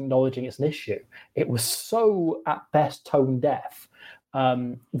this, was acknowledging it's an issue, it was so at best tone deaf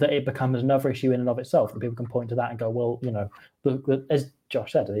that it becomes another issue in and of itself. And people can point to that and go, well, as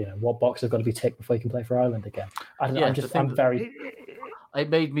Josh said, what box have got to be ticked before you can play for Ireland again? I don't know. It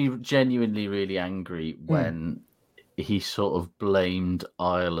made me genuinely really angry when he sort of blamed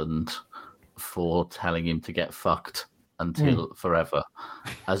Ireland for telling him to get fucked until forever,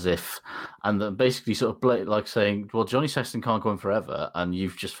 as if, and then basically sort of like saying, well, Johnny Sexton can't go in forever, and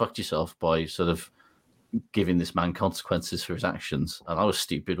you've just fucked yourself by sort of giving this man consequences for his actions. And I was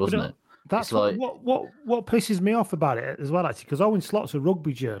stupid, wasn't it? That's what pisses me off about it as well, actually, because Owen Slot's a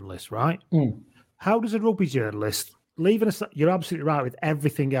rugby journalist, right? How does a rugby journalist, leaving aside, you're absolutely right with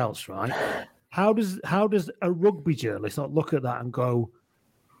everything else, right? How does a rugby journalist not look at that and go,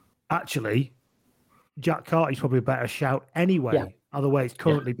 actually, Jack Carty's probably a better shout anyway, on the way it's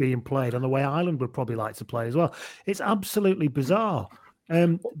currently being played, on the way Ireland would probably like to play as well. It's absolutely bizarre.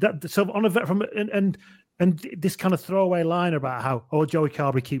 And this kind of throwaway line about how Joey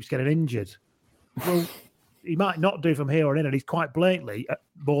Carbery keeps getting injured. Well, he might not do from here on in, and he's quite blatantly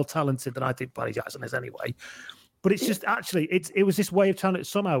more talented than I think Paddy Jackson is anyway. But it's just actually it was this way of trying to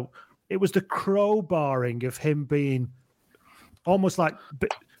somehow, it was the crowbarring of him being almost like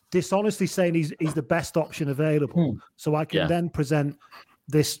dishonestly saying he's the best option available, so I can then present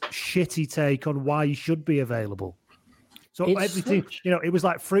this shitty take on why he should be available. So everything, it was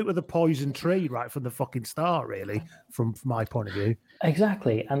like fruit of the poison tree right from the fucking start, really, from my point of view.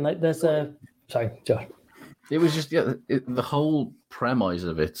 Exactly, and like there's sorry, Josh. It was just the whole premise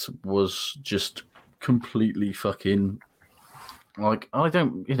of it was just completely fucking like I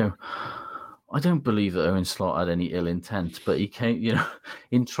don't believe that Owen Slot had any ill intent, but he came,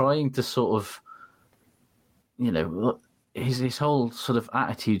 in trying to sort of, his whole sort of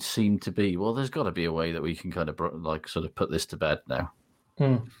attitude seemed to be, well, there's got to be a way that we can kind of like sort of put this to bed now.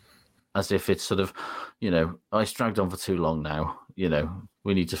 As if it's sort of, it's dragged on for too long now.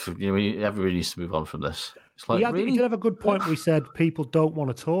 We need to, everybody needs to move on from this. It's like, he did have a good point where he said people don't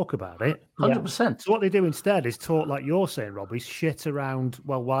want to talk about it. 100%. So what they do instead is talk, like you're saying, Robbie, shit around,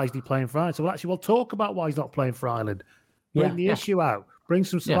 well, why is he playing for Ireland? So we'll talk about why he's not playing for Ireland. Bring the issue out. Bring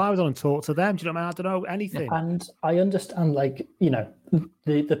some survivors on and talk to them. Do you know what I mean? I don't know, anything. And I understand, like,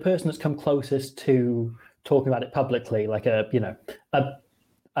 the person that's come closest to talking about it publicly, like a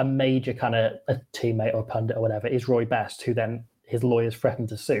major kind of a teammate or a pundit or whatever, is Roy Best, who then his lawyers threatened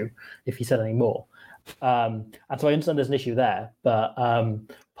to sue if he said any more. And so I understand there's an issue there, but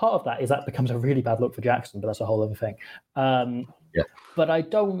part of that is that becomes a really bad look for Jackson, but that's a whole other thing.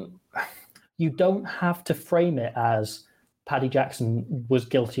 But you don't have to frame it as Paddy Jackson was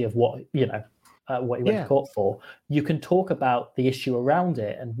guilty of what he went to court for. You can talk about the issue around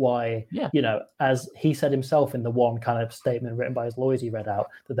it and why, as he said himself in the one kind of statement written by his lawyers he read out,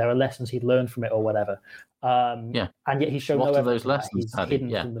 that there are lessons he'd learned from it or whatever. And yet he's shown no evidence of those lessons, he's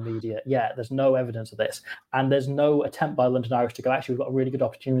hidden from the media. There's no evidence of this. And there's no attempt by London Irish to go, actually, we've got a really good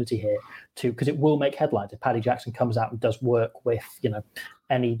opportunity here because it will make headlines if Paddy Jackson comes out and does work with,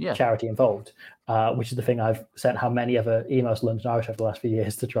 any charity involved, which is the thing I've sent how many other emails to London Irish over the last few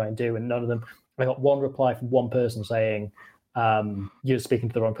years to try and do. And none of them, I got one reply from one person saying, you're speaking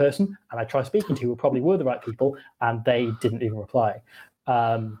to the wrong person. And I tried speaking to who probably were the right people and they didn't even reply.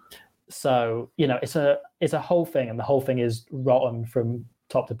 So, it's a whole thing, and the whole thing is rotten from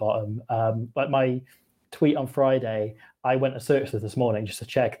top to bottom. Like my tweet on Friday, I went to search this morning just to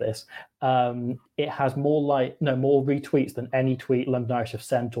check this. It has more retweets than any tweet London Irish have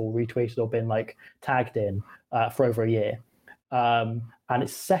sent or retweeted or been tagged in for over a year. And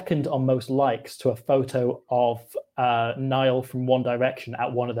it's second on most likes to a photo of Niall from One Direction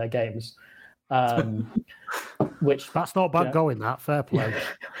at one of their games. Which that's not bad going. That fair play.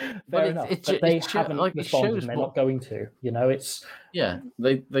 Fair enough. But they haven't responded, and they're not going to. It's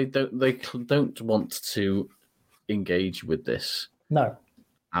they don't want to engage with this. No,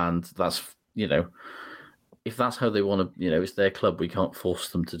 and that's if that's how they want to, it's their club. We can't force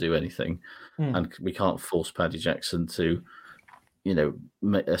them to do anything, and we can't force Paddy Jackson to,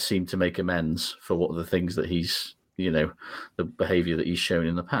 seem to make amends for what the things that he's, the behaviour that he's shown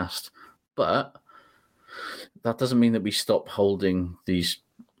in the past. But that doesn't mean that we stop holding these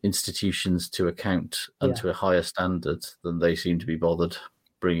institutions to account and to a higher standard than they seem to be bothered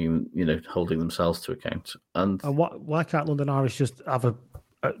bringing, holding themselves to account. And why can't London Irish just have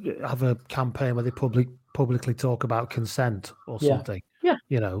a campaign where they publicly talk about consent or something? Yeah.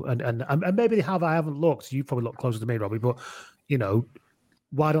 And maybe they have. I haven't looked. You probably look closer to me, Robbie. But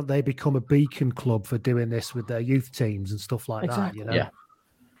why don't they become a beacon club for doing this with their youth teams and stuff like that? Yeah.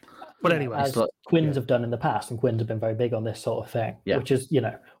 But anyway, as Quins have done in the past, and Quins have been very big on this sort of thing, which is,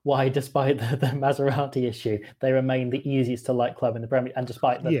 why, despite the Maserati issue, they remain the easiest to like club in the Premier, and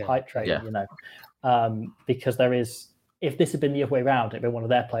despite the hype train, because there is, if this had been the other way around, it'd been one of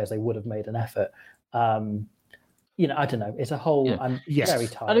their players, they would have made an effort. I don't know. It's a whole. I'm very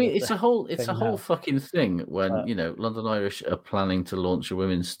tired. I mean, it's a whole fucking thing when London Irish are planning to launch a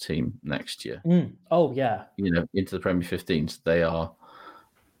women's team next year. Oh yeah. Into the Premier 15s, they are.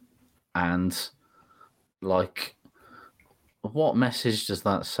 And what message does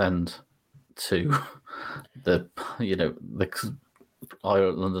that send to the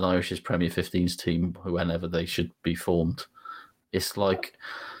London Irish's Premier 15s team, whenever they should be formed? It's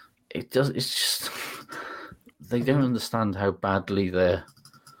it's just they don't understand how badly they're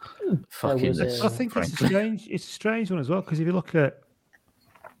fucking this. I think it's a strange one as well, because if you look at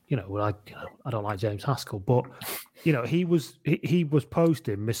I don't like James Haskell, but he was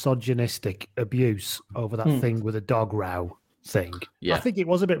posting misogynistic abuse over that thing with a dog row thing. Yeah. I think it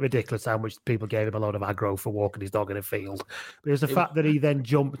was a bit ridiculous how much people gave him a load of aggro for walking his dog in a field. But it was the fact that he then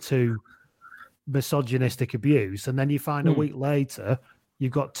jumped to misogynistic abuse, and then you find a week later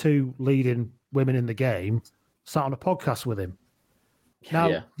you've got two leading women in the game sat on a podcast with him.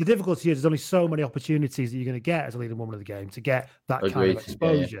 Now, the difficulty is there's only so many opportunities that you're going to get as a leading woman of the game to get that kind of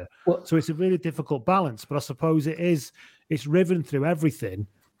exposure. Well, so it's a really difficult balance, but I suppose it's riven through everything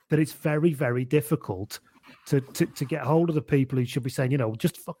that it's very, very difficult to get hold of the people who should be saying,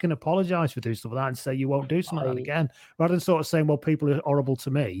 just fucking apologise for doing stuff like that and say you won't do something like that again, rather than sort of saying, well, people are horrible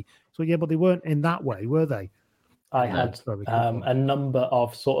to me. So, but they weren't in that way, were they? I had a number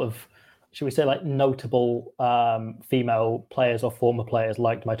of sort of, should we say, notable female players or former players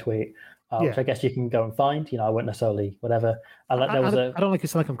liked my tweet, which I guess you can go and find. I wouldn't necessarily, whatever. I don't like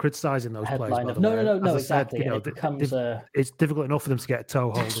it's like I'm criticising those players. No, exactly. It's difficult enough for them to get a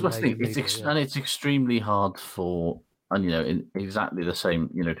toehold. It's extremely hard for, in exactly the same,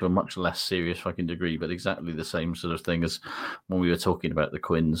 to a much less serious fucking degree, but exactly the same sort of thing as when we were talking about the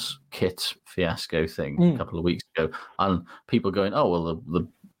Quins kit fiasco thing a couple of weeks ago, and people going, oh, well, the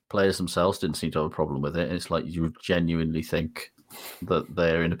players themselves didn't seem to have a problem with it. And it's like you genuinely think that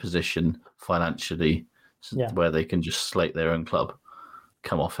they're in a position financially where they can just slate their own club,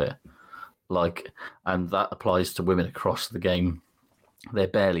 come off it. And that applies to women across the game. They're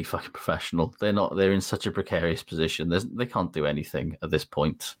barely fucking professional. They're in such a precarious position. They can't do anything at this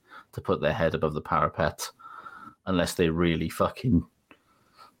point to put their head above the parapet unless they really fucking,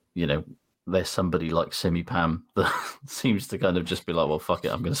 there's somebody like Simi Pam that seems to kind of just be like, well, fuck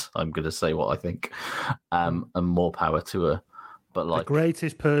it, I'm gonna say what I think, and more power to her. But like the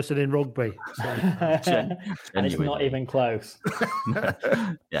greatest person in rugby, and it's not even close.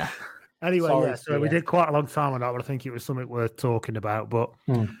 Yeah. Anyway, so we did quite a long time on that, but I think it was something worth talking about. But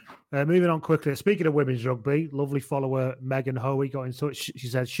moving on quickly, speaking of women's rugby, lovely follower Megan Hoey got in touch. She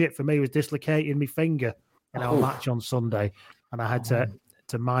said, "Shit for me was dislocating my finger in our match on Sunday, and I had to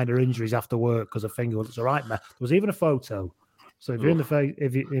minor injuries after work because the finger was all right. There was even a photo. So if you're in the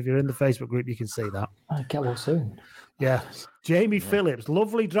if you're in the Facebook group, you can see that. I'll get one soon. Yeah. Jamie Phillips,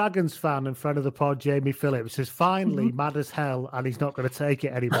 lovely Dragons fan and friend of the pod, Jamie Phillips, is finally mad as hell and he's not going to take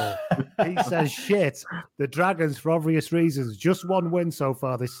it anymore. He says, shit, the Dragons, for obvious reasons, just one win so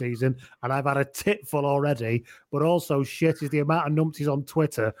far this season and I've had a titful already, but also shit is the amount of numpties on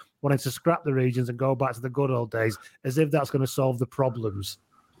Twitter wanting to scrap the regions and go back to the good old days as if that's going to solve the problems.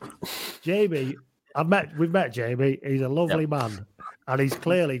 Jamie, we've met Jamie. He's a lovely man. And he's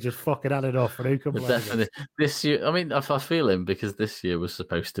clearly just fucking had it off. And who can blame definitely him? This year, I mean, I feel him because this year was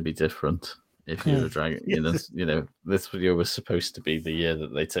supposed to be different. If you're a Dragon, this year was supposed to be the year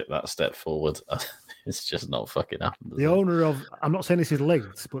that they took that step forward. It's just not fucking happened. The owner of, I'm not saying this is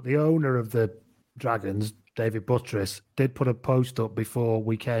linked, but the owner of the Dragons, David Buttress, did put a post up before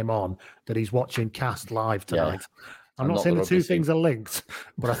we came on that he's watching Cast live tonight. Yeah. I'm not saying the two things are linked,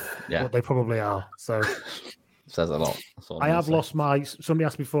 but they probably are. So says a lot. I have lost somebody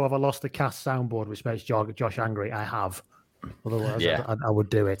asked before, have I lost the Cast soundboard, which makes Josh angry? I have. Otherwise, I would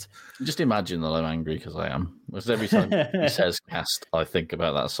do it. Just imagine that I'm angry because I am. Because every time he says Cast, I think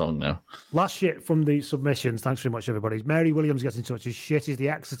about that song now. Last shit from the submissions. Thanks very much, everybody. Mary Williams gets in touch. His shit is the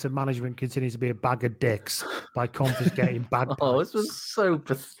Exeter management continues to be a bag of dicks by confiscating bagpipes. Oh, this was so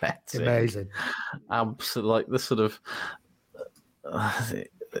pathetic. Amazing. Absolutely, like the sort of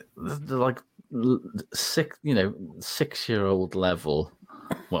like 6-year-old level.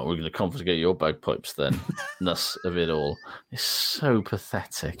 Well, we're going to confiscate your bagpipes then. Ness of it all. It's so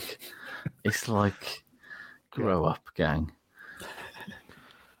pathetic. It's like, grow up, gang.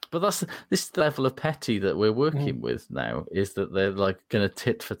 But that's this level of petty that we're working with now, is that they're like going to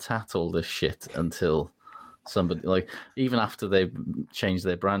tit for tat all this shit until somebody, like, even after they've changed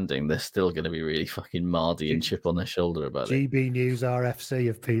their branding, they're still going to be really fucking mardy and chip on their shoulder about it. GB News RFC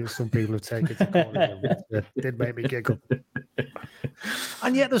of people, some people have taken to calling them. It did make me giggle.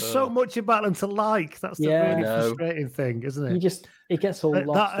 And yet there's so much about them to like. That's the really frustrating thing, isn't it? It gets all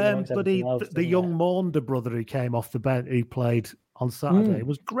lost. The young Maunder brother who came off the bench, who played on Saturday,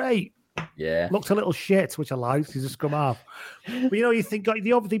 was great. Yeah, looked a little shit, which I liked. He's just come off. But you think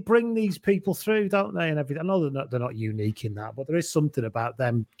they obviously bring these people through, don't they? And everything. I know they're not unique in that, but there is something about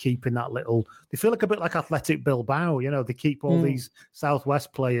them keeping that little. They feel like a bit like Athletic Bilbao. They keep all these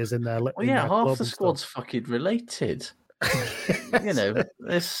Southwest players in their. Half the squad's fucking related.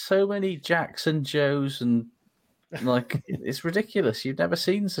 There's so many Jacks and Joes and like it's ridiculous. You've never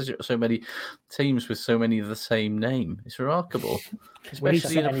seen so many teams with so many of the same name. It's remarkable,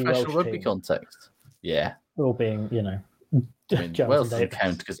 especially in a professional rugby context. Yeah, all being Wales doesn't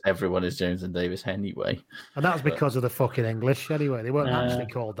count because everyone is Jones and Davis anyway, and that was because of the fucking English. Anyway, they weren't actually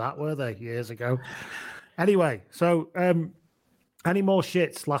called that, were they, years ago? Anyway, so any more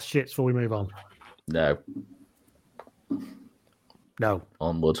shits? Last shits before we move on. No.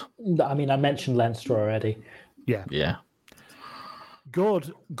 Onward. I mean, I mentioned Leinster already. Yeah.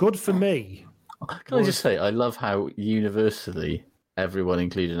 Good for me. Can I just say, I love how universally everyone,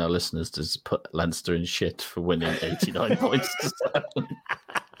 including our listeners, does put Leinster in shit for winning 89 points to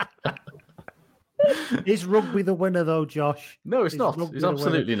 7. Is rugby the winner, though, Josh? No, it's not. It's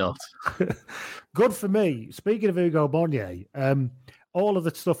absolutely not. Good for me. Speaking of Hugo Monnier, all of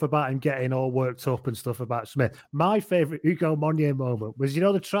the stuff about him getting all worked up and stuff about Smith. My favourite Hugo Monnier moment was,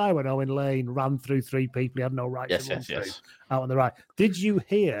 the try when Owen Lane ran through 3 people he had no right to run through out on the right. Did you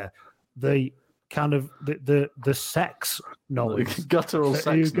hear the kind of the sex noise? Guttural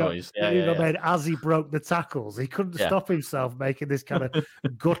sex noise. Hugo made as he broke the tackles. He couldn't stop himself making this kind of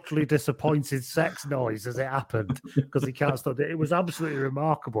gutturally disappointed sex noise as it happened because he can't stop it. It was absolutely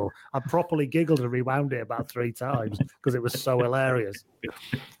remarkable. I properly giggled and rewound it about 3 times because it was so hilarious.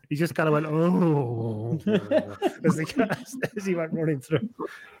 He just kind of went, oh, as he went running through.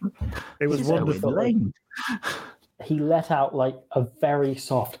 It was wonderful. He let out like a very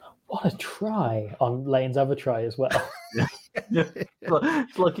soft, what a try on Lane's other try as well.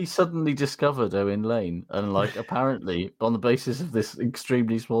 It's like he suddenly discovered Owen Lane, and like apparently on the basis of this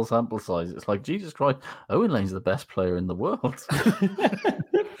extremely small sample size, it's like, Jesus Christ, Owen Lane's the best player in the world.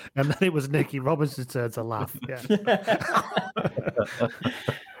 And then it was Nicky Robinson's turn to laugh. Yeah.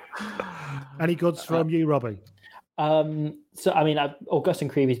 Any goods from you, Robbie? So, I mean, Augustin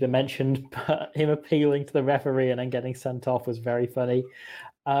Creevy's been mentioned, but him appealing to the referee and then getting sent off was very funny.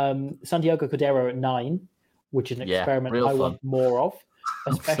 Santiago Cordero at 9, which is an experiment I want more of,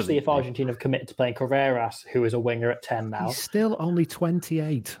 especially if Argentina have committed to playing Carreras, who is a winger at 10 now. He's still only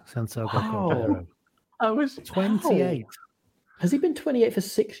 28, Santiago Cordero. I was 28. Has he been 28 for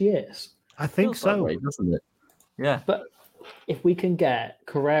 6 years? I think so. Way, doesn't it? Yeah. But if we can get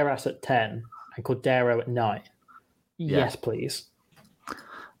Carreras at 10 and Cordero at 9, yes, please.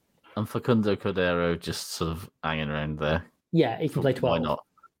 And Facundo Cordero just sort of hanging around there. Yeah, he can play 12. Why not?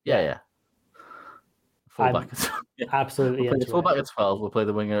 Yeah. Fullback. Absolutely. We'll play the fullback at 12. We'll play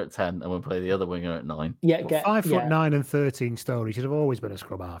the winger at 10, and we'll play the other winger at 9. Yeah, 5'9" and 13 stone. He should have always been a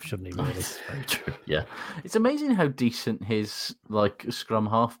scrum half, shouldn't he? Really? That's very true. Yeah, it's amazing how decent his scrum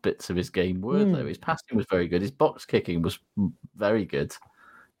half bits of his game were. Though his passing was very good. His box kicking was very good.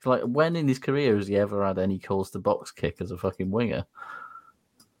 Like, when in his career has he ever had any calls to box kick as a fucking winger?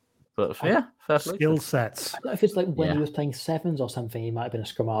 But fair play. Skill sets. I don't know if it's like when he was playing sevens or something, he might have been a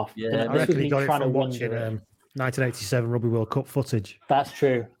scrum half. Yeah, I reckon he got it from watching 1987 Rugby World Cup footage. That's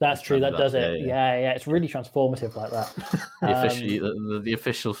true. That does it. Yeah. It's really transformative like that. The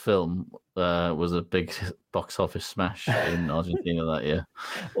official film was a big box office smash in Argentina that year.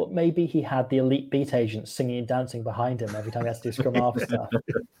 Or maybe he had the elite beat agents singing and dancing behind him every time he has to do scrum half stuff.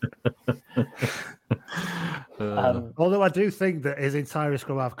 Although I do think that his entire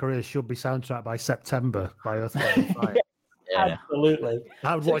scrum half career should be soundtracked by September by Earth, Wind and Fire. Yeah. Absolutely.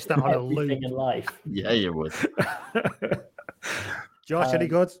 I would watch that on a loop. In life. Yeah, you would. Josh, any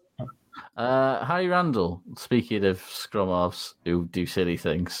good? Harry Randall, speaking of scrum halves who do silly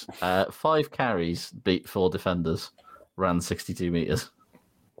things, 5 carries, beat 4 defenders, ran 62 metres,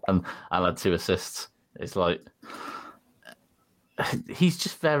 and had 2 assists. It's like, he's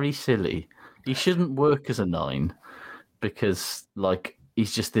just very silly. He shouldn't work as a 9 because,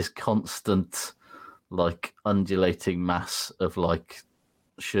 he's just this constant, undulating mass of,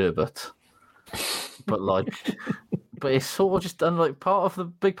 sherbet. But, but it's sort of just done,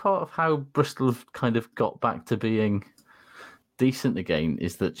 big part of how Bristol have kind of got back to being decent again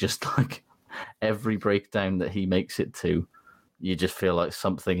is that just, every breakdown that he makes it to, you just feel like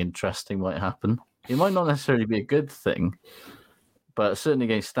something interesting might happen. It might not necessarily be a good thing, but certainly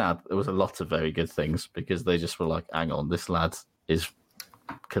against Stad, there was a lot of very good things because they just were like, hang on, this lad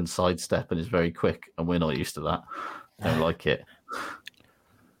can sidestep and is very quick, and we're not used to that. Don't like it.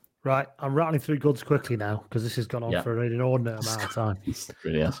 Right, I'm rattling through goods quickly now because this has gone on for an inordinate amount of time. It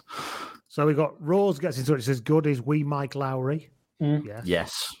really has. So we've got Rose gets in touch. Says, good is wee Mike Lowry.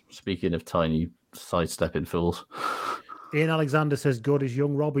 Yes. Speaking of tiny sidestepping fools. Ian Alexander says, good is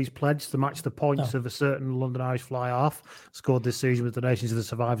young Robbie's pledge to match the points of a certain London Irish fly-half scored this season with donations to the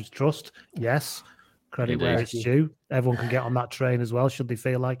Survivors Trust. Yes. Credit where it's due. Everyone can get on that train as well, should they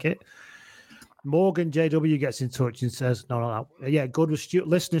feel like it. Morgan JW gets in touch and says, no. Yeah, good was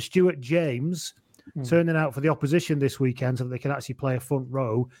listener Stuart James turning out for the opposition this weekend so that they can actually play a front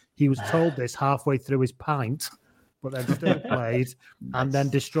row. He was told this halfway through his pint, but then still played and then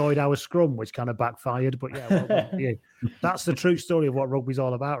destroyed our scrum, which kind of backfired. But yeah, well done to you. That's the true story of what rugby's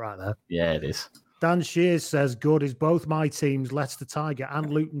all about right there. Yeah, it is. Dan Shears says, good is both my teams, Leicester Tiger and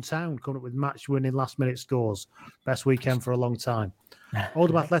Luton Town, coming up with match-winning last-minute scores. Best weekend for a long time.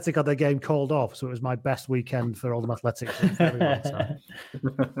 Oldham Athletic had their game called off, so it was my best weekend for Oldham Athletic for a very long time.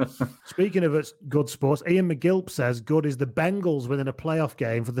 Speaking of good sports, Ian McGilp says, good is the Bengals winning a playoff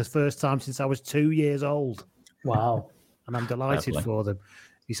game for the first time since I was 2 years old. Wow. And I'm delighted for them.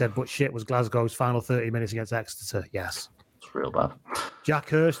 He said, but shit was Glasgow's final 30 minutes against Exeter. Yes. It's real bad. Jack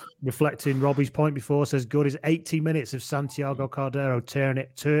Hurst, reflecting Robbie's point before, says, good is 80 minutes of Santiago Cordero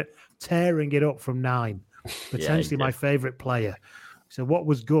tearing it up from 9. Potentially my favourite player. So what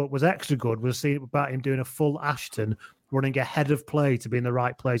was good, was extra good, was seeing about him doing a full Ashton, running ahead of play to be in the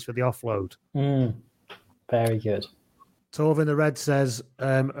right place for the offload. Very good. Torvin the Red says,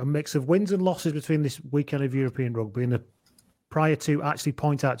 a mix of wins and losses between this weekend of European rugby and prior to actually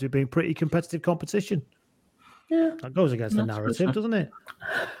point out to it being pretty competitive competition. Yeah. That goes against the narrative, doesn't it?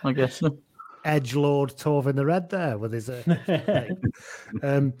 I guess so. Edgelord Torvin the Red there with his...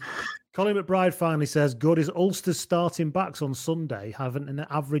 Colin McBride finally says, good is Ulster's starting backs on Sunday having an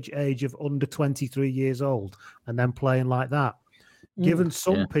average age of under 23 years old and then playing like that. Given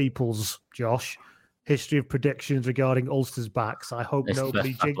some people's, Josh, history of predictions regarding Ulster's backs, I hope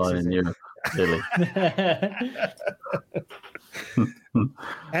nobody jinxes it.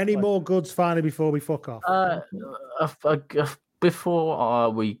 Any more goods finally before we fuck off? before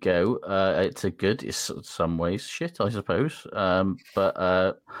we go, it's in some ways shit, I suppose.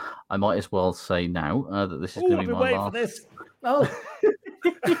 But I might as well say now that this is going to be my last. For this. Oh.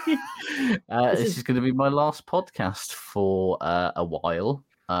 This is going to be my last podcast for a while.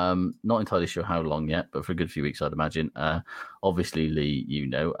 Not entirely sure how long yet, but for a good few weeks, I'd imagine. Obviously, Lee, you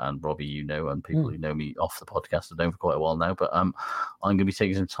know, and Robbie, you know, and people who know me off the podcast have known for quite a while now. But I'm going to be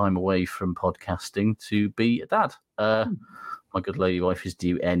taking some time away from podcasting to be a dad. My good lady wife is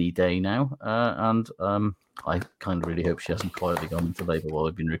due any day now, and I kind of really hope she hasn't quietly gone into labour while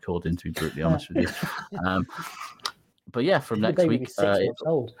I've been recording, to be brutally honest with you. But yeah, from next week, 6 months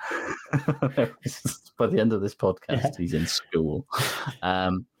old. By the end of this podcast, he's in school.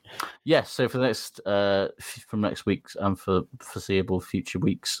 So for the next from next week and for foreseeable future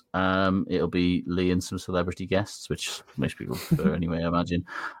weeks, it'll be Lee and some celebrity guests, which most people prefer anyway, I imagine.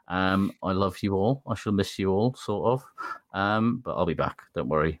 I love you all. I shall miss you all, sort of. But I'll be back. Don't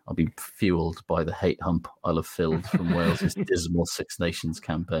worry. I'll be fueled by the hate hump I'll have filled from Wales's dismal Six Nations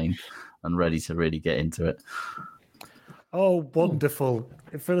campaign and ready to really get into it. Oh, wonderful.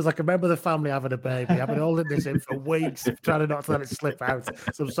 It feels like a member of the family having a baby. I've been holding this in for weeks, trying to not let it slip out.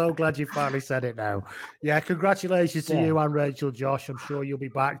 So I'm so glad you finally said it now. Yeah, congratulations to you and Rachel, Josh. I'm sure you'll be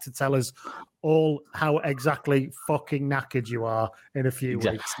back to tell us all how exactly fucking knackered you are in a few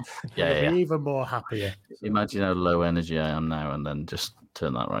weeks. You'll be even more happier. Imagine how low energy I am now and then just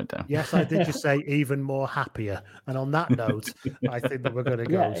turn that right down. Yes, I did just say even more happier. And on that note, I think that we're going to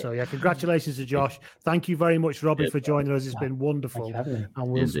go. So, congratulations to Josh. Thank you very much, Robbie, for joining us. It's been wondeful. And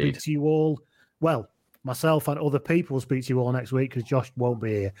we'll speak to you all. Well, myself and other people will speak to you all next week because Josh won't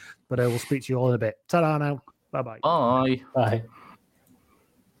be here. But I will speak to you all in a bit. Ta-da now. Bye-bye. Bye. Bye.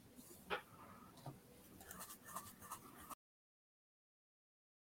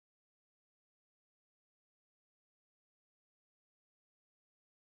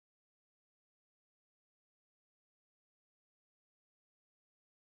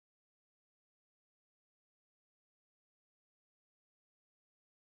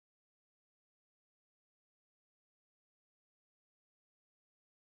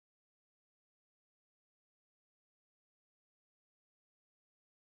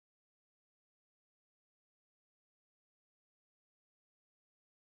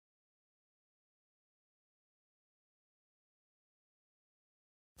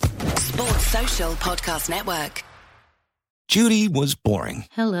 Sports Social Podcast Network. Judy was boring.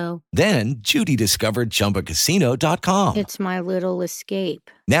 Hello. Then Judy discovered ChumbaCasino.com. It's my little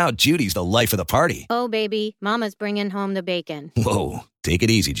escape. Now Judy's the life of the party. Oh, baby, mama's bringing home the bacon. Whoa, take it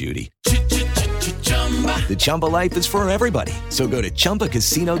easy, Judy. The Chumba life is for everybody. So go to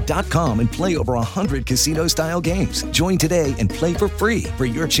ChumbaCasino.com and play over 100 casino-style games. Join today and play for free for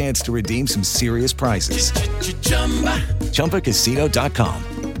your chance to redeem some serious prizes. ChumbaCasino.com.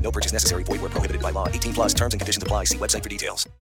 No purchase necessary. Void where prohibited by law. 18+ terms and conditions apply. See website for details.